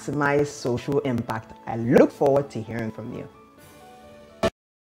can maximize social impact. I look forward to hearing from you.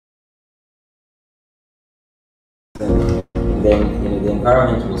 Then, the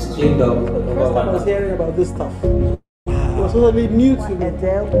environment was cleaned up. The first time I was hearing about this stuff, it was totally new to me.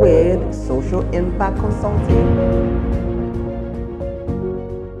 With social impact consulting.